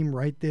for a team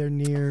right there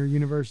near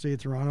University of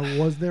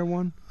Toronto? Was there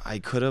one? I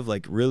could have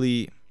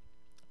really,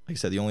 like I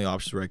said, the only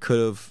options where I could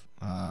have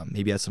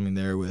maybe had something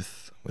there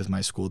with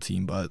my school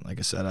team, but like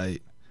I said, I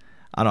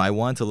don't know. I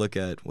wanted to look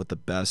at what the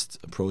best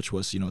approach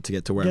was, to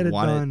get to where Get I it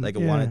wanted, done, like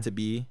I yeah. wanted to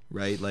be,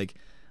 right? Like,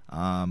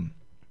 I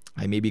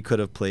maybe could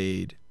have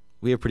played.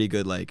 We have pretty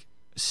good like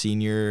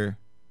senior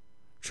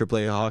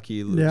AAA hockey.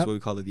 Yep. That's what we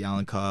call it, the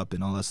Allen Cup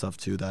and all that stuff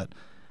too. That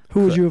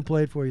Who would you have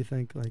played for, you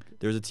think? Like,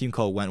 there's a team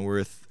called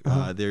Wentworth.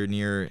 They're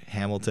near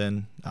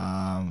Hamilton.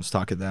 I was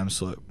talking to them,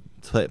 so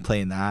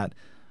playing that.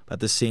 But at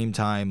the same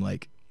time,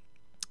 like,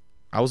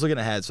 I was looking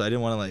ahead, so I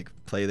didn't want to like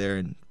play there,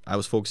 and I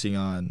was focusing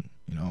on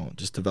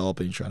just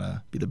developing, trying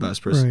to be the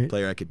best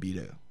player I could be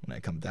to when I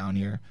come down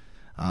here.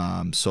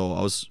 So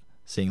I was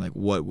seeing like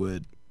what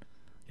would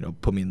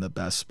put me in the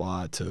best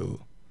spot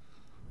to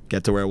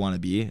get to where I want to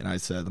be, and I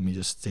said, let me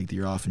just take the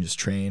year off and just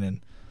train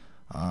and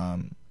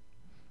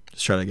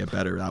just try to get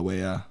better that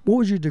way. what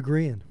was your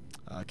degree in?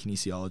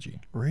 Kinesiology.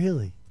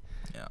 Really?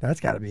 Yeah. That's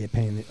got to be a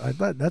pain. I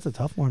thought that's a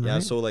tough one, Yeah,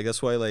 right? so like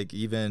that's why like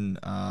even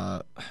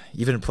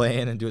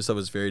playing and doing stuff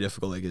is very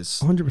difficult. Like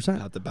it's 100%.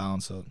 have to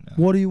balance out. Yeah.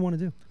 What do you want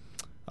to do?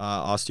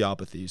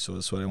 Osteopathy. So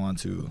that's what I want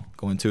to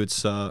go into.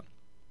 It's like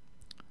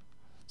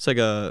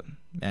a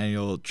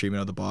manual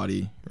treatment of the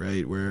body,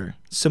 right? Where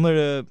similar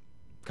to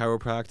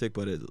chiropractic,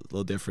 but it's a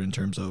little different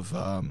in terms of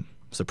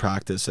it's a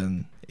practice,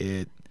 and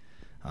it's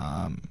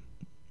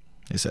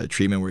a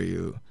treatment where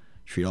you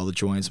treat all the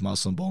joints,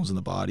 muscle, and bones in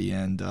the body.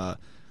 And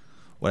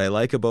what I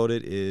like about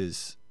it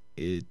is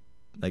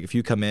like if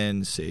you come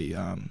in, say you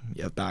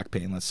have back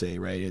pain, let's say,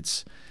 right?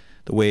 It's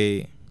the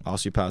way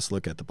osteopaths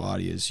look at the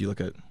body is you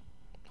look at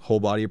whole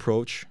body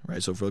approach,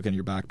 right? So if we're looking at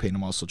your back pain,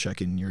 I'm also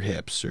checking your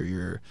hips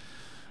or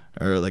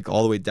like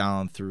all the way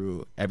down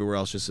through everywhere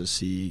else, just to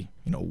see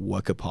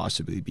what could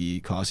possibly be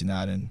causing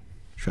that, and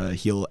try to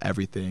heal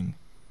everything,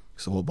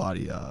 because the whole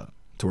body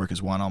to work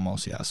as one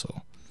almost. Yeah.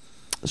 So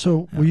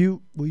Yeah. were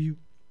you?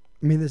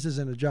 I mean, this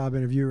isn't a job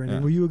interview or anything.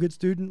 Yeah. Were you a good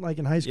student, like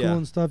in high school Yeah.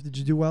 and stuff? Did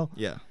you do well?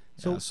 Yeah.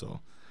 So- So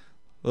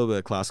a little bit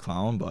of class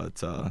clown, but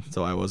so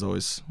I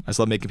just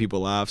love making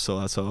people laugh. So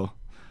that's how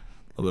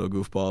a little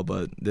goofball,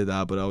 but did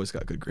that. But I always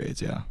got good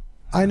grades. Yeah.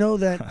 I know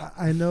that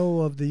I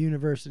know of the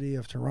University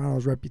of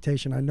Toronto's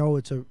reputation. I know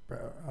it's a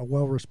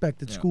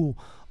well-respected Yeah. school.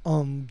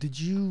 Did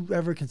you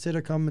ever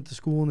consider coming to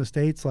school in the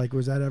States? Like,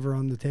 was that ever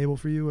on the table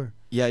for you? Or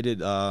Yeah, I did.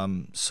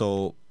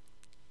 So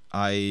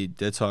I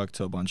did talk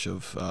to a bunch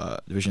of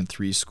Division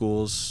III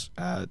schools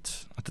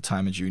at the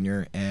time of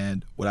junior,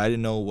 and what I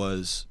didn't know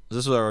was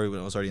this was already when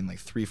I was already in like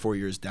 3-4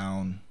 years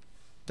down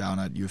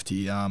at U of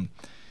T.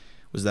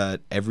 Was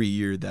that every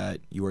year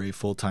that you are a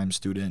full-time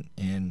student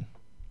in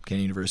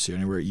Canadian University or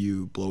anywhere,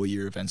 you blow a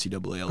year of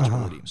NCAA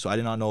eligibility. So I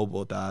did not know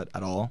about that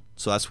at all.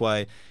 So that's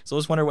why. So I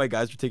was wondering why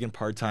guys were taking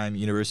part-time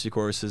university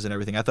courses and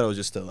everything. I thought it was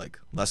just to like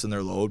lessen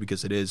their load,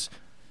 because it is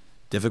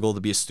difficult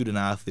to be a student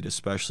athlete,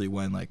 especially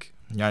when like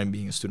you're not even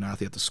being a student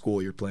athlete at the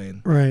school. You're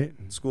playing right?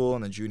 school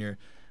and then junior.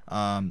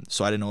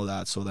 So I didn't know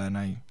that. So then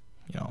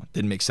it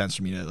didn't make sense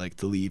for me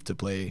to leave to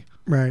play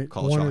Right.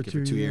 college 1 or hockey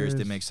for 2 years.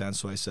 Didn't make sense.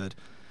 So I said,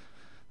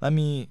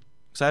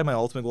 because I had my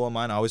ultimate goal in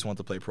mind. I always wanted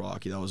to play pro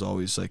hockey. That was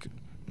always like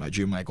my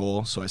dream, my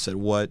goal. So I said,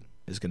 what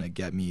is going to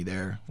get me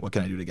there? What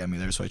can I do to get me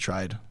there? So I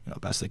tried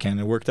best I can, and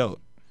it worked out.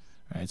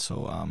 Right.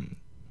 So,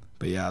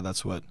 but yeah,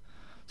 that's what,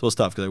 it was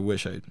tough, because I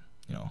wish I'd,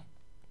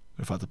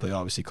 if I had to play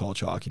obviously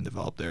college hockey and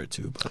develop there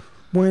too. But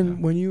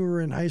When you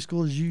were in high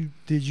school,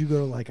 did you go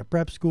to like a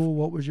prep school?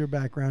 What was your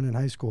background in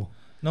high school?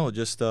 no,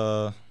 just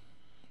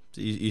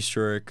East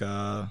York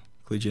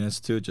Collegiate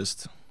Institute.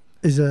 Just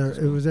Was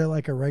there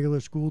like a regular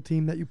school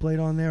team that you played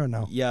on there or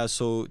no? yeah.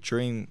 So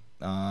during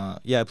I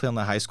played on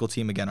the high school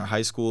team again. Our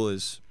high school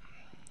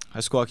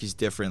hockey is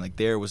different. Like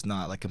there was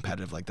not like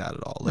competitive like that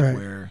at all. Like Right.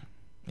 where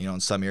in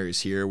some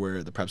areas here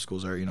where the prep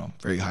schools are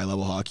very high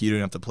level hockey, you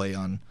don't have to play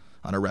on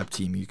a rep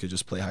team. You could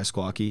just play high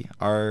school hockey.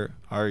 Our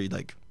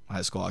like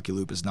high school hockey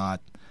loop is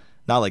not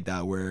like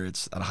that, where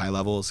it's at a high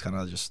level. It's kind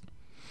of just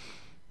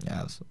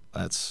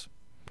that's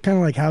Kind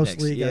of like house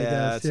Mix. league, I Yeah,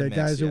 guess. it's a mix,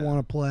 Guys who yeah.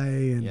 want to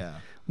play, and yeah.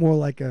 more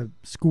like a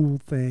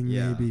school thing,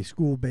 Yeah. maybe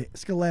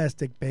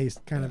scholastic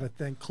based kind of a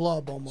thing,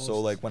 club almost.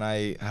 So like when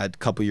I had a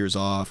couple years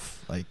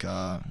off, like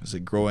was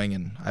it growing,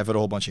 and I've had a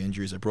whole bunch of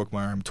injuries. I broke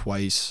my arm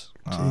twice.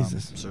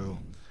 Jesus. So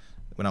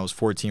when I was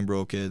 14,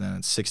 broke it, and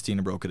at 16,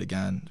 I broke it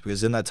again.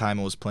 Because in that time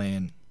I was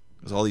playing,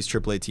 because all these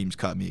AAA teams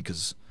cut me,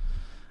 because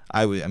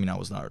I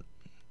was not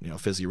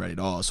physically ready at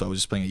all. So I was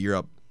just playing a year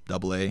up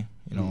AA.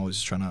 I was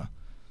just trying to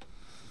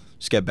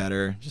just get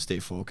better, just stay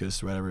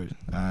focused, whatever.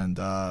 And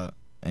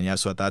yeah,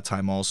 so at that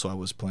time also I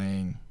was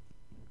playing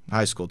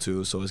high school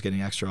too, so I was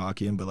getting extra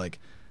hockey in, but like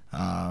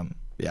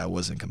it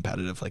wasn't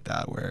competitive like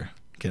that where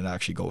you can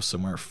actually go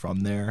somewhere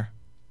from there,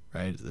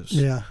 right?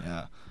 Yeah,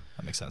 that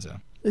makes sense. Yeah.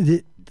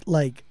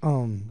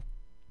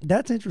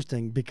 That's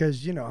interesting,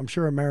 because I'm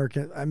sure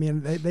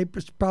they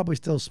probably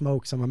still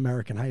smoke some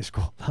American high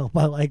school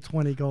by like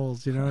 20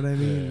 goals. You know what I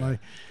mean? Yeah. Like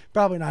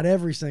probably not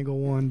every single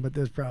one, but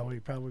there's probably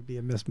be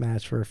a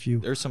mismatch for a few.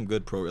 There's some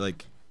good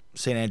like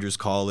St. Andrews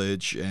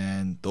College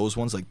and those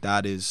ones, like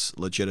that is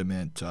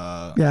legitimate.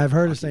 Yeah, I've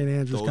heard of St.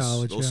 Andrews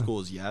College. Those yeah.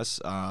 schools, yes.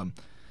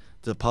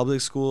 The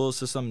public school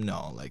system,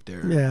 no. Like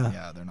they're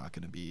they're not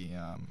going to be.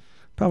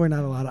 Probably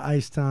not a lot of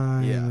ice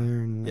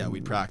time. Yeah,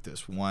 we'd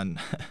practice one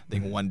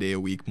day a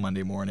week,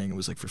 Monday morning. It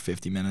was like for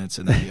 50 minutes,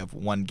 and then we have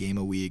one game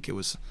a week. It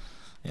was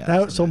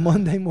Yeah. So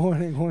Monday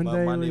morning,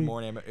 Monday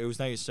morning. It was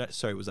nice.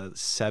 Sorry, it was at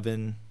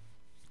 7.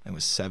 It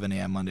was 7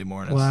 a.m. Monday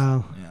morning.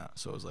 Wow. Yeah.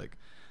 So it was like,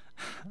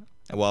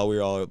 and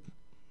while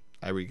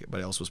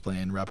everybody else was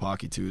playing rep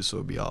hockey too, so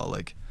it'd be all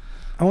like.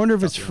 I wonder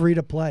if it's free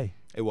to play.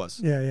 It was.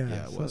 Yeah.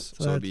 Yeah, it was.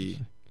 So that'd be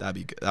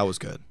good. That was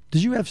good.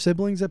 Did you have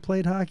siblings that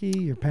played hockey?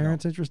 Your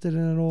parents interested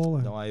in it at all?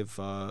 Or? No, I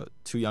have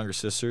 2 younger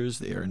sisters.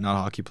 They are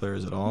not hockey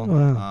players at all.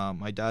 Wow.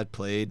 My dad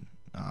played,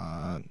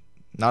 not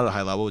at a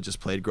high level, just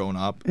played growing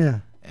up. Yeah.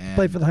 And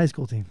Played for the high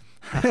school team.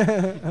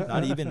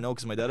 not even, no,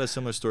 because my dad has a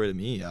similar story to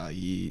me.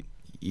 He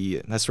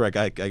that's where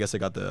I guess I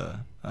got the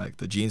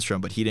genes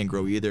from, but he didn't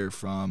grow either.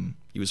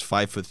 He was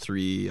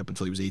 5'3" up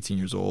until he was 18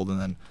 years old, and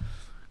then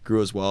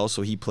grew as well.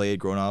 So he played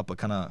growing up, but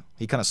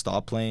he kind of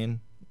stopped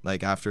playing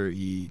like after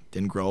he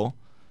didn't grow.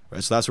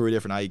 Right, so that's where we're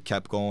different. I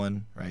kept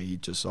going. Right, he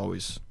just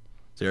always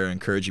there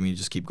encouraging me to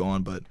just keep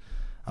going. But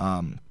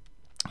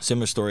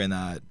similar story in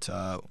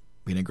that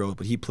we didn't grow,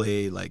 but he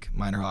played like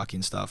minor hockey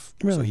and stuff.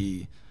 Really? So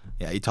he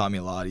taught me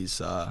a lot. He's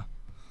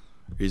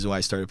reason why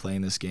I started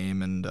playing this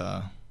game, and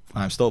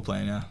I'm still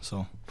playing. Yeah.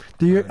 So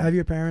have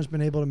your parents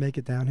been able to make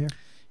it down here?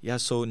 Yeah.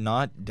 So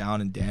not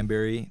down in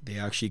Danbury. They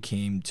actually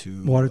came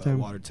to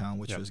Watertown,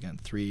 which was again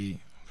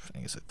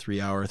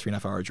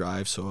 3.5 hour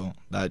drive. So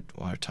that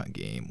Watertown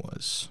game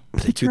was. I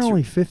think you're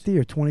only 50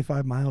 or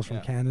 25 miles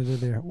from Canada.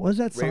 There was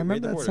that sign.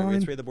 Remember that sign?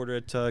 It's right at the border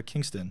at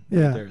Kingston.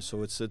 Yeah. Right there.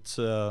 So it's.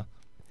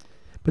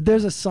 But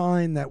there's a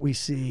sign that we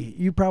see.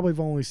 You probably have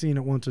only seen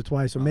it once or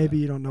twice, or maybe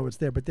you don't know it's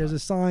there. But there's a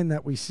sign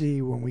that we see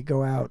when we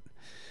go out.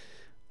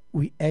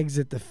 We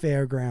exit the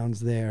fairgrounds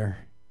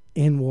there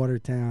in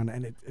Watertown,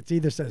 and it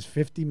either says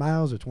 50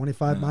 miles or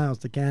 25 miles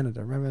to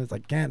Canada. Remember, it's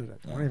like Canada,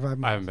 25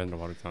 miles. I haven't been to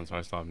Watertown, so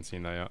I still haven't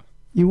seen that yet.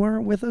 You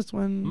weren't with us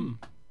when...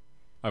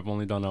 I've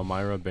only done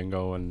Elmira,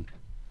 Bingo, and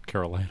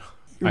Carolina.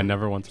 I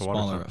never went to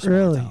Watertown.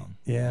 Really? Town.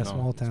 Yeah,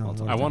 small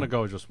town. I want to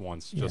go just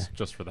once,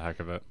 just for the heck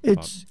of it.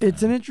 It's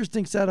an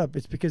interesting setup.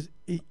 It's because...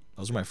 that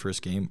was my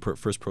first game.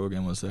 First pro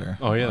game was there.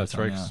 Oh, yeah, that's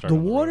right. The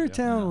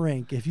Watertown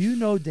rink, if you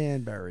know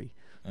Danbury,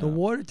 the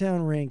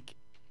Watertown rink,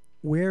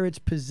 where it's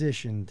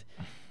positioned,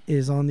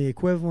 is on the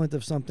equivalent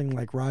of something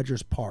like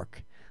Rogers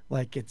Park.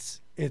 Like it's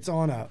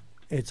on a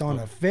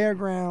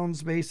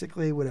fairgrounds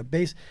basically with a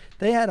base.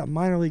 They had a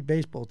minor league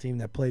baseball team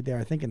that played there,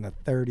 I think in the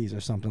 30s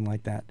or something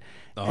like that.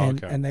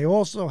 And they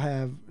also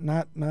have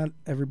not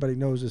everybody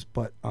knows this,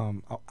 but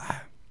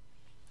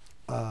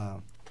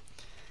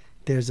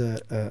there's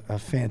a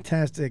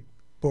fantastic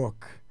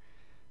book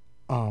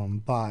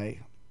by.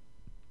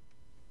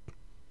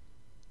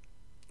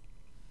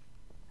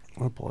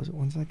 Want to pause it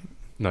 1 second?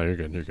 No, you're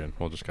good. You're good.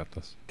 We'll just cut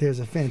this. There's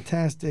a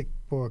fantastic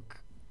book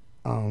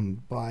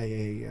by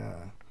a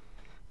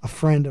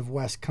friend of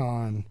Wes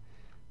Kahn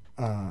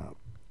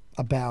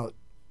about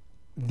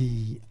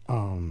the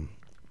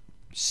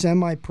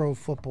semi-pro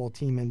football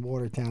team in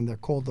Watertown. They're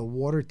called the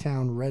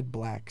Watertown Red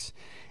Blacks,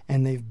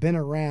 and they've been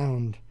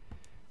around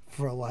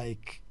for I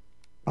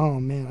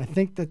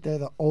think that they're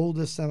the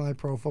oldest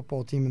semi-pro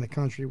football team in the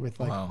country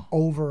with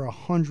over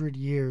 100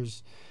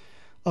 years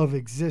of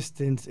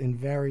existence in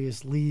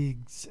various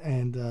leagues,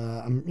 and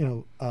I'm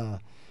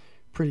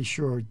pretty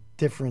sure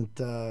different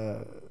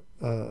kind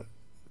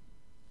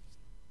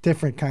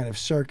of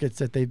circuits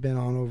that they've been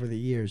on over the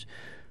years.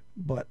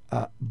 But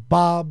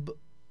Bob,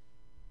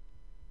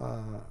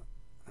 I'm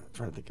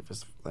trying to think of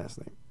his last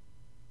name.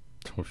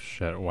 Oh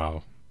shit!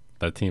 Wow,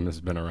 that team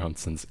has been around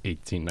since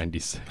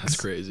 1896. That's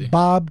crazy.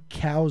 Bob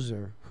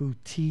Cowser, who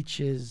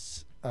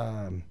teaches.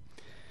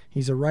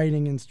 He's a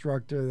writing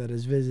instructor that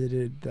has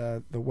visited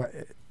I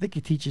think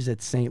he teaches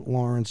at St.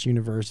 Lawrence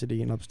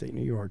University in upstate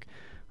New York.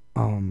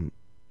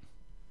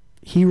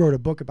 He wrote a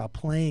book about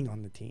playing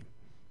on the team,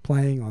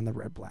 playing on the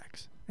Red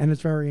Blacks. And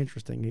it's very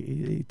interesting.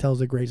 He tells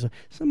a great story,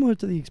 similar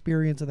to the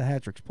experience of the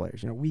Hat-Tricks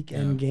players.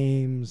 Weekend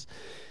games,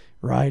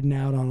 riding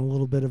out on a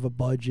little bit of a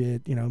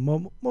budget.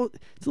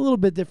 It's a little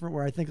bit different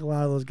where I think a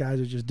lot of those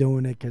guys are just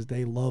doing it because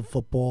they love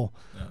football.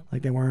 Yeah.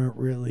 Like they weren't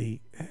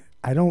really...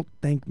 I don't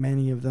think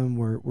many of them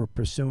were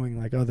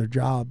pursuing like other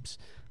jobs,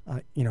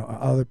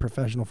 other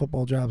professional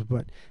football jobs.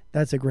 But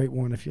that's a great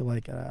one if you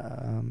like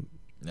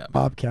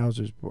Bob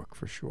Cowser's book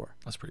for sure.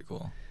 That's pretty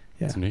cool.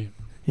 Yeah, that's neat.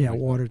 Yeah,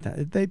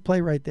 Watertown. They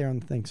play right there on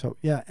the thing. So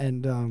yeah,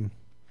 and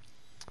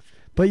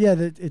but yeah,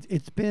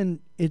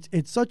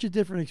 it's such a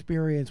different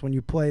experience when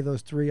you play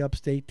those 3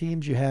 upstate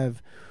teams. You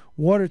have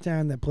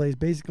Watertown that plays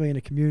basically in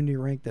a community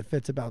rink that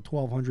fits about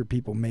 1,200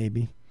 people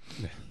maybe.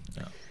 Yeah.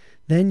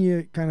 Then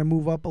you kind of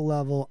move up a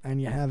level,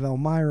 and you have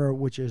Elmira,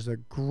 which is a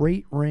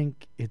great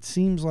rink. It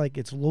seems like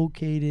it's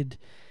located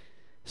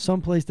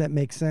someplace that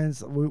makes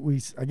sense. We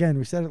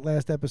said it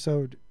last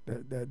episode.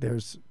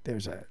 There's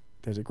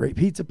a great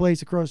pizza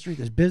place across the street.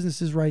 There's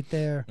businesses right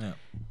there,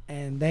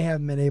 and they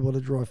haven't been able to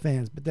draw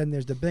fans. But then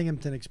there's the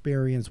Binghamton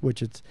experience,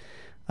 which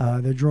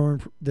they're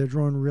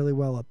drawing really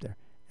well up there,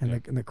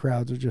 and the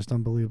crowds are just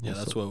unbelievable. Yeah,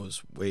 that's what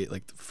was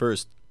the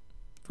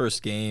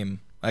first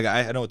game. Like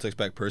I know what to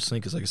expect personally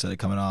because, like I said,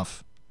 coming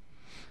off,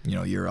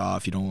 year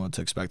off, you don't know what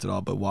to expect at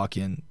all. But walk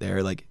in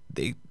there, like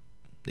they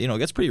it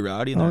gets pretty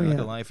rowdy in there, Oh, not yeah.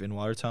 gonna lie, in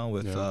Watertown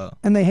with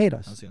And they hate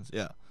us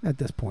yeah. at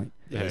this point.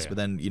 Yes, but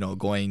then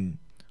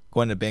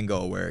going to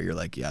bingo where you're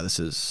like, yeah, this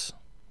is,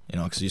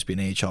 because it used to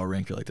be an AHL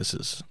rink. You're like, this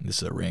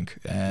is a rink,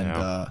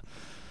 and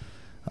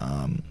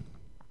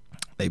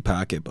they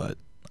pack it, but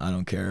I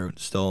don't care.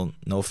 Still,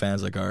 no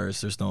fans like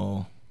ours. There's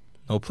no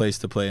place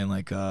to play in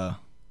like our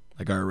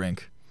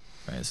rink,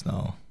 right? It's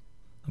no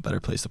a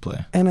better place to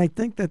play. And I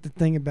think that the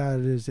thing about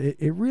it is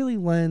it really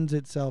lends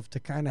itself to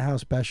kind of how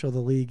special the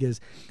league is.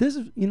 This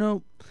is,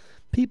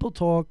 people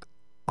talk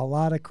a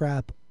lot of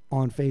crap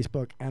on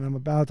Facebook, and I'm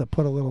about to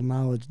put a little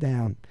knowledge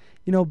down.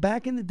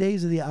 Back in the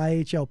days of the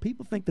IHL,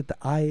 people think that the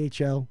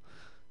IHL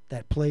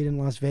that played in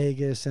Las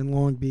Vegas and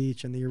Long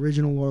Beach and the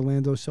original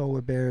Orlando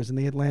Solar Bears and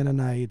the Atlanta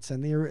Knights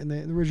and the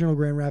original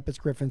Grand Rapids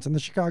Griffins and the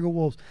Chicago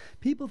Wolves,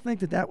 people think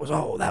that was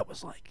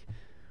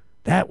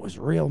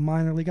real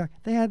minor league.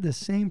 They had the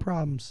same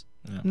problems.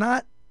 Yeah.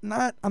 I'm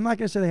not going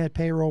to say they had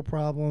payroll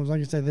problems. I'm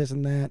going to say this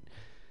and that.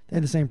 They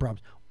had the same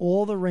problems.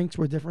 All the rinks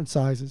were different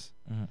sizes.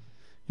 Mm-hmm.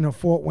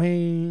 Fort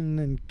Wayne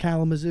and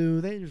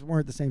Kalamazoo, they just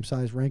weren't the same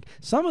size rink.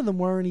 Some of them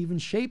weren't even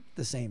shaped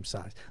the same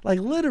size. Like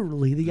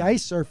literally the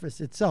ice surface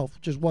itself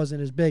just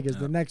wasn't as big as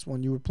the next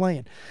one you were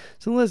playing.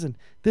 So listen,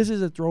 this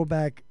is a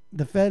throwback.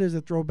 The Fed is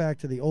a throwback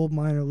to the old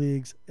minor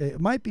leagues.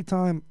 It might be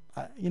time,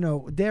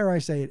 dare I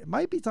say it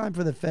might be time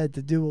for the Fed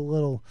to do a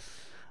little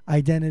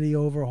identity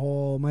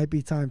overhaul. Might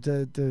be time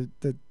to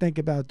think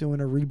about doing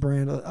a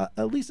rebrand,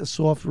 at least a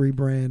soft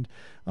rebrand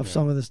of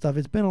some of the stuff.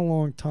 It's been a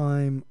long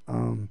time,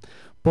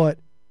 but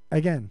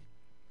again,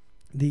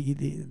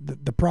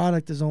 the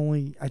product is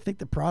only. I think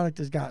the product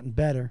has gotten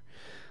better,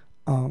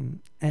 and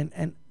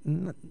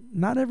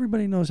not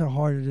everybody knows how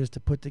hard it is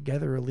to put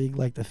together a league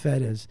like the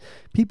Fed is.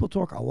 People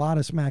talk a lot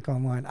of smack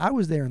online. I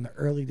was there in the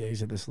early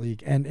days of this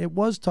league, and it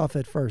was tough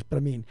at first. But I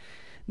mean,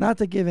 not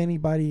to give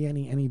anybody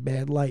any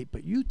bad light,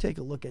 but you take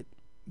a look at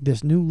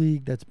this new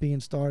league that's being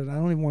started. I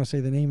don't even want to say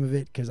the name of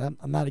it because I'm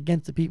not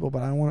against the people,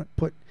 but I don't want to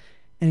put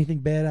anything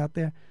bad out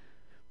there.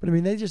 But I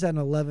mean, they just had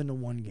an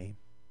 11-1 game.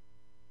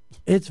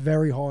 It's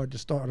very hard to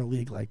start a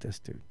league like this,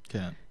 dude.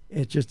 Yeah.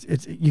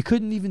 You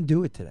couldn't even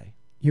do it today.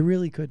 You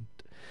really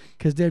couldn't,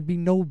 because there'd be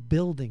no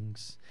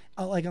buildings.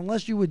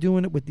 Unless you were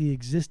doing it with the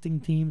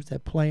existing teams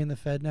that play in the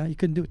Fed now, you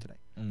couldn't do it today.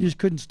 You just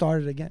couldn't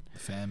start it again.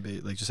 Fan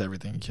base, just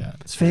everything you can.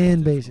 It's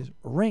fan bases,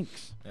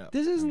 rinks. Yeah,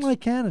 this isn't like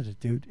Canada,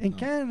 dude. In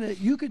Canada,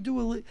 you could do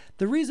a league.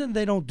 The reason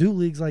they don't do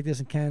leagues like this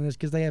in Canada is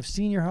because they have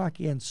senior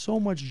hockey and so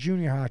much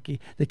junior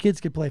hockey the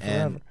kids could play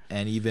forever.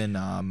 And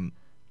even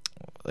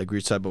like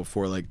we said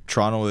before, like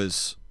Toronto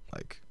is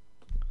like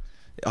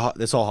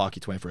it's all hockey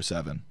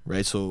 24/7,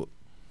 right? So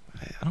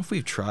I don't know if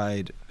we've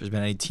tried. If there's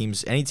been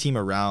any team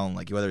around,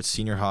 like whether it's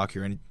senior hockey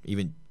or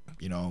even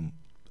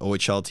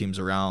OHL teams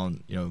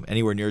around,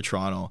 anywhere near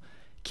Toronto.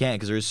 Can't,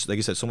 because there's, like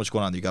you said, so much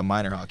going on. You got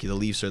minor hockey. The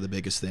Leafs are the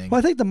biggest thing. Well,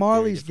 I think the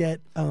Marlies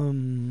get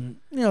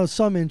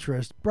some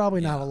interest, probably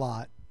not a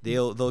lot.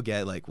 They'll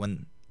get, like,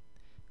 when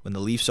the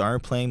Leafs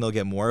aren't playing, they'll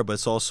get more, but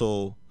it's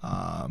also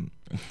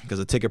because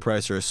the ticket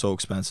prices are so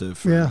expensive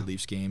for the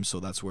Leafs games,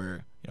 so that's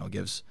where it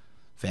gives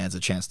fans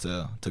a chance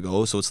to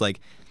go. So it's like,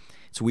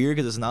 it's weird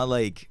because it's not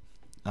like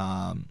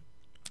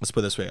let's put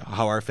it this way,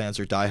 how our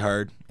fans are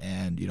diehard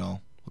and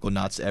go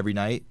nuts every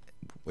night,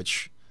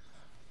 which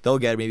they'll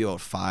get maybe about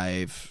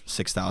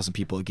 5,000-6,000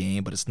 people a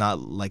game, but it's not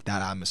like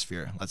that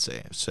atmosphere. Let's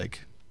say it's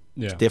like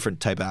different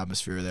type of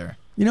atmosphere there.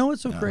 You know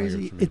what's so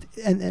crazy?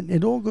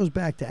 It all goes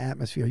back to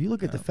atmosphere. You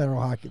look at the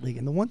Federal Hockey League,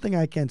 and the one thing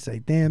I can say,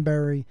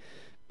 Danbury,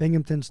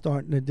 Binghamton's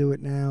starting to do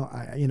it now.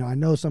 I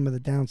know some of the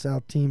down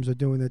south teams are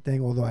doing their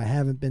thing, although I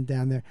haven't been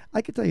down there.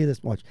 I can tell you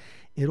this much: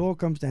 it all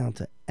comes down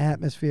to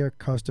atmosphere,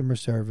 customer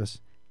service,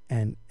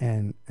 and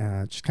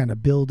just kind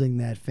of building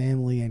that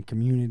family and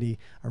community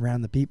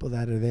around the people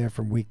that are there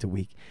from week to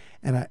week.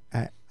 And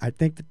I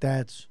think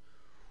that's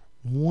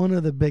one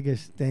of the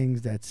biggest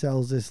things that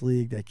sells this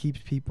league, that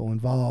keeps people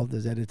involved,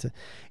 is that it's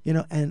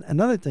and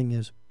another thing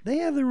is they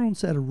have their own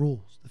set of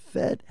rules. The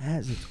Fed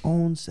has its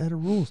own set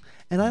of rules.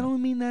 And I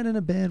don't mean that in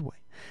a bad way.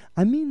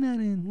 I mean that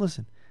in,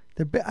 listen,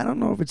 I don't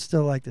know if it's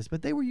still like this,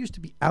 but they were used to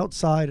be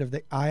outside of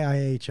the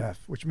IIHF,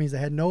 which means they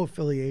had no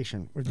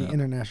affiliation with the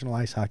International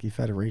Ice Hockey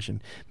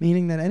Federation,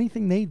 meaning that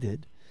anything they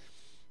did,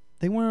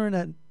 they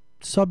weren't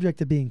subject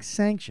to being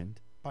sanctioned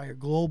by a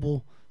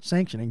global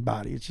sanctioning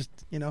body. It's just,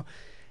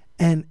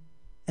 and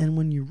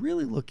when you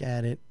really look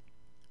at it,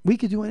 we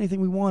could do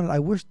anything we wanted. I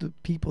wish the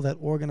people that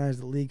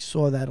organized the league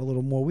saw that a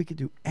little more. We could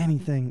do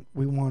anything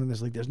we want in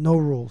this league. There's no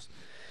rules.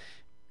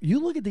 You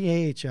look at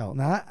the AHL.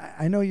 Now,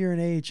 I know you're an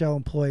AHL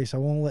employee, so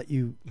I won't let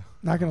you,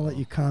 not going to let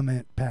you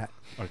comment, Pat.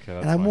 Okay,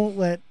 that's and I fine. won't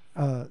let,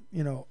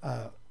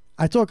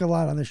 I talk a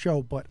lot on the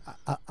show, but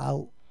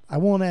I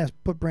won't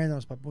put Brandon on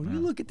the spot. But when you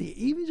look at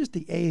even just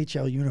the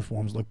AHL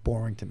uniforms look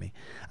boring to me.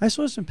 I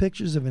saw some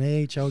pictures of an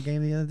AHL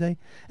game the other day.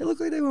 It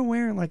looked like they were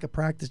wearing like a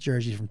practice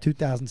jersey from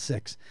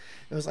 2006.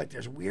 It was like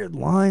there's weird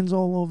lines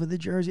all over the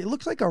jersey. It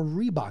looks like a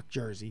Reebok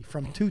jersey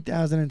from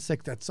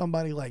 2006 that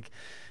somebody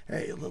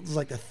it looks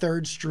like the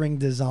third string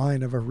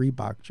design of a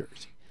Reebok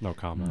jersey. No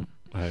comment.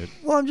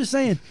 Well, I'm just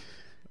saying.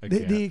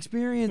 the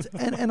experience,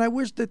 and I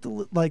wish that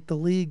the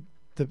league,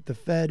 the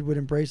Fed would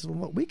embrace it.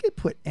 We could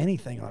put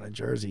anything on a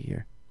jersey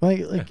here. I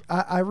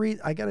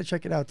got to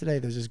check it out today.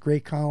 There's this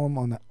great column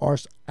on the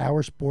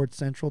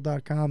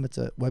OurSportsCentral.com. It's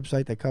a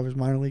website that covers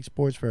minor league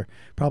sports for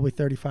probably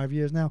 35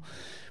 years now.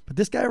 But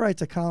this guy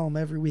writes a column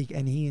every week,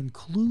 and he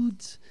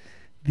includes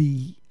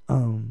the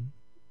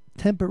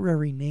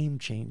temporary name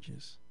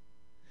changes.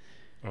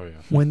 Oh yeah.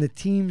 When the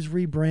teams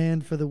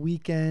rebrand for the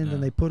weekend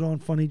and they put on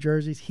funny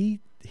jerseys, he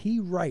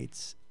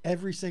writes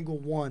every single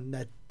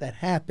one that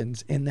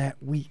happens in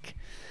that week.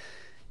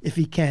 If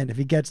he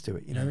gets to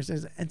it, he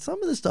says, and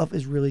some of the stuff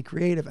is really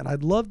creative, and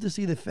I'd love to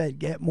see the Fed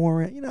get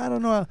more. I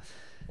don't know.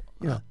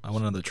 I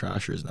want another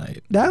Trashers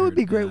night. That would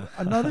be great.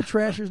 Another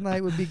Trashers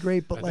night would be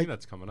great, but I think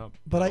that's coming up.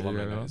 But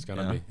it's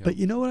gonna be. But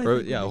you know what I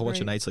think? A whole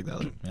bunch of nights like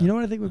that. You know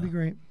what I think would be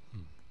great?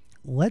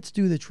 Let's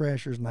do the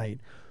Trashers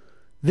night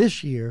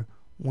this year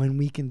when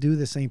we can do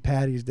the St.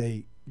 Patty's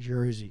Day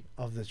jersey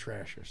of the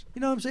Trashers.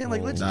 You know what I'm saying?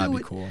 Like, let's do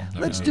it. Cool.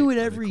 Let's do it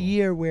every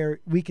year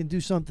where we can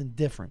do something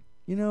different.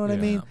 You know what I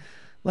mean?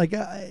 Like,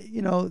 that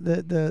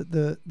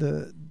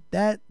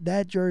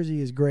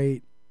jersey is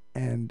great,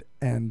 and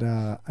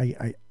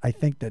I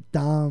think that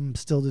Dom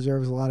still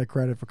deserves a lot of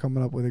credit for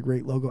coming up with a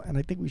great logo, and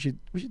I think we should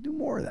do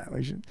more of that.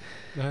 We should.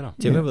 I know.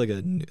 Do you remember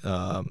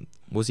what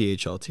was the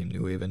AHL team?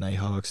 New Wave and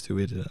Nighthawks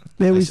too.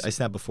 I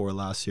snapped before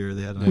last year.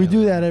 They had. We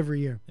do that every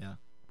year. Yeah.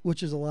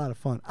 Which is a lot of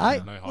fun.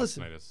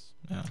 Listen.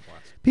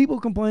 People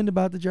complained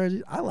about the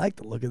jerseys. I like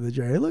the look of the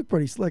jersey. It looked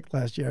pretty slick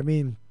last year. I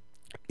mean,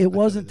 it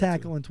wasn't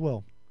tackle and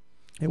twill.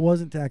 It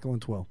wasn't tackle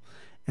and twill,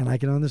 and I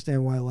can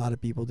understand why a lot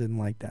of people didn't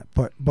like that.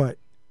 But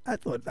I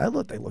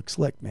thought they looked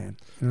slick, man.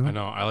 I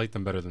know. I liked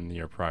them better than the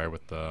year prior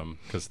with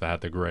because they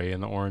had the gray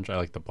and the orange. I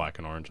like the black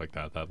and orange like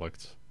that. That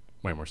looked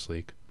way more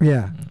sleek.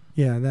 Yeah.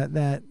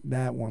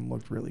 That one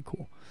looked really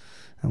cool.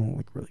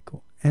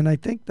 And I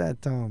think that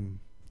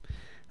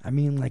have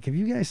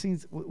you guys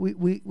seen?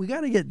 We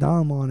got to get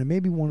Dom on, and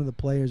maybe one of the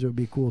players would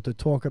be cool to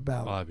talk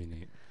about. Oh, that'd be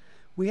neat.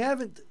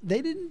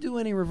 They didn't do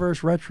any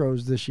reverse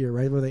retros this year,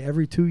 right? Were they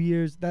every 2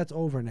 years? That's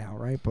over now,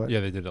 right? But yeah,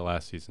 they did it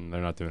last season.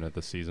 They're not doing it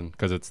this season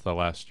because it's the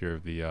last year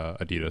of the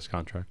Adidas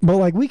contract.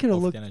 But we could have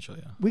looked.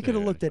 We could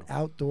have Yeah, looked at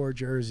outdoor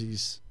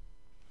jerseys.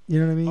 You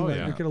know what I mean? Oh, We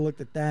yeah. could have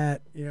looked at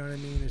that. You know what I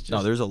mean? It's just,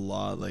 No, there's a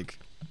lot. Like,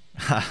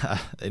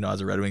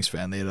 as a Red Wings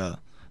fan, they had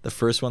the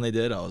first one they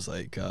did. I was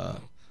like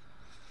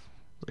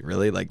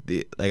really,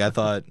 I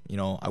thought,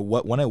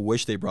 what I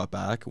wish they brought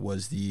back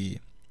was the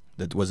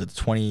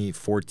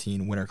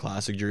 2014 Winter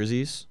Classic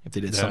jerseys. If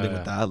they did something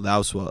with that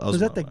was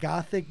that the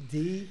Gothic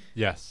D?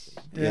 Yes.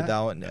 Yeah, that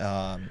one.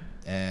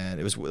 And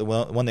it was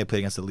one they played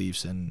against the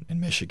Leafs in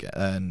Michigan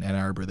and Ann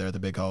Arbor. There, the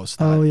big house.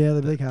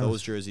 The big house.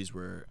 Those jerseys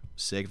were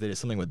sick. They did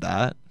something with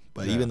that,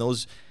 but even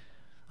those,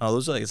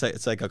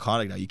 it's like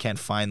iconic now. You can't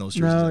find those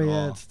jerseys at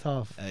all. It's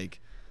tough. Like,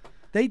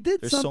 they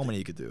did. There's so many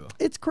you could do.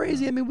 It's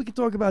crazy. I mean, we could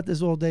talk about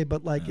this all day,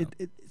 but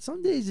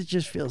some days it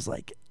just feels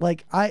like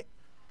the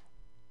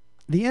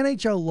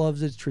NHL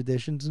loves its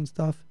traditions and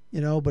stuff,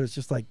 but it's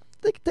just like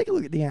take a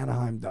look at the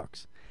Anaheim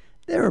Ducks.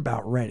 They're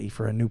about ready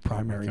for a new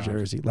primary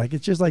jersey. Like,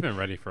 it's just like they've been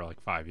ready for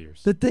 5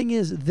 years. The thing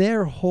is,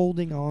 they're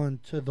holding on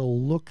to the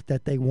look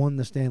that they won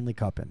the Stanley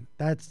Cup in.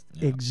 That's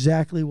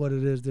exactly what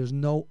it is. There's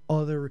no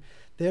other.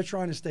 They're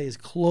trying to stay as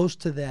close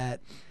to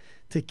that,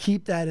 to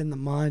keep that in the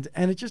mind,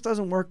 and it just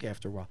doesn't work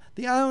after a while.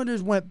 The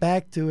Islanders went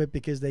back to it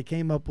because they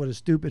came up with a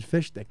stupid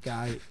fish stick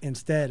guy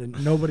instead,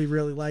 and nobody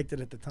really liked it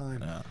at the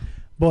time. Yeah.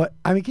 But,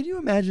 I mean, can you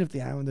imagine if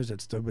the Islanders had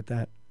stood with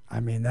that? I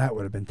mean, that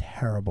would have been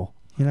terrible.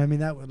 You know what I mean?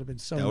 That would have been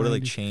so. That would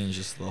have changed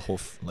just the whole.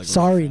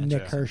 Sorry,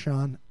 Nick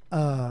Hershon.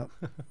 But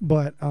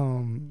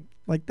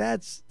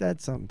that's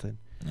something.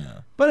 Yeah.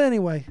 But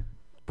anyway.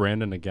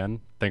 Brandon,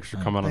 again, thanks for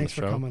coming on the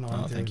show. Coming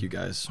on, thank you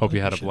guys. Hope you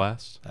had a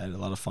blast. I had a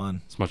lot of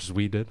fun. As much as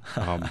we did.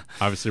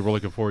 Obviously, we're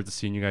looking forward to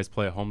seeing you guys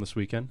play at home this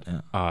weekend.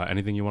 Yeah.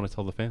 Anything you want to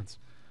tell the fans?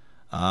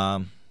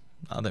 I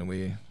think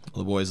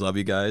the boys love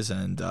you guys,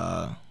 and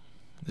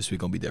this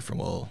week will be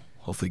different. We'll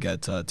hopefully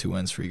get 2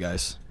 wins for you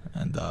guys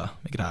and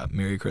make it a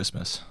Merry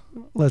Christmas.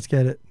 Let's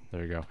get it.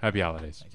 There you go. Happy holidays.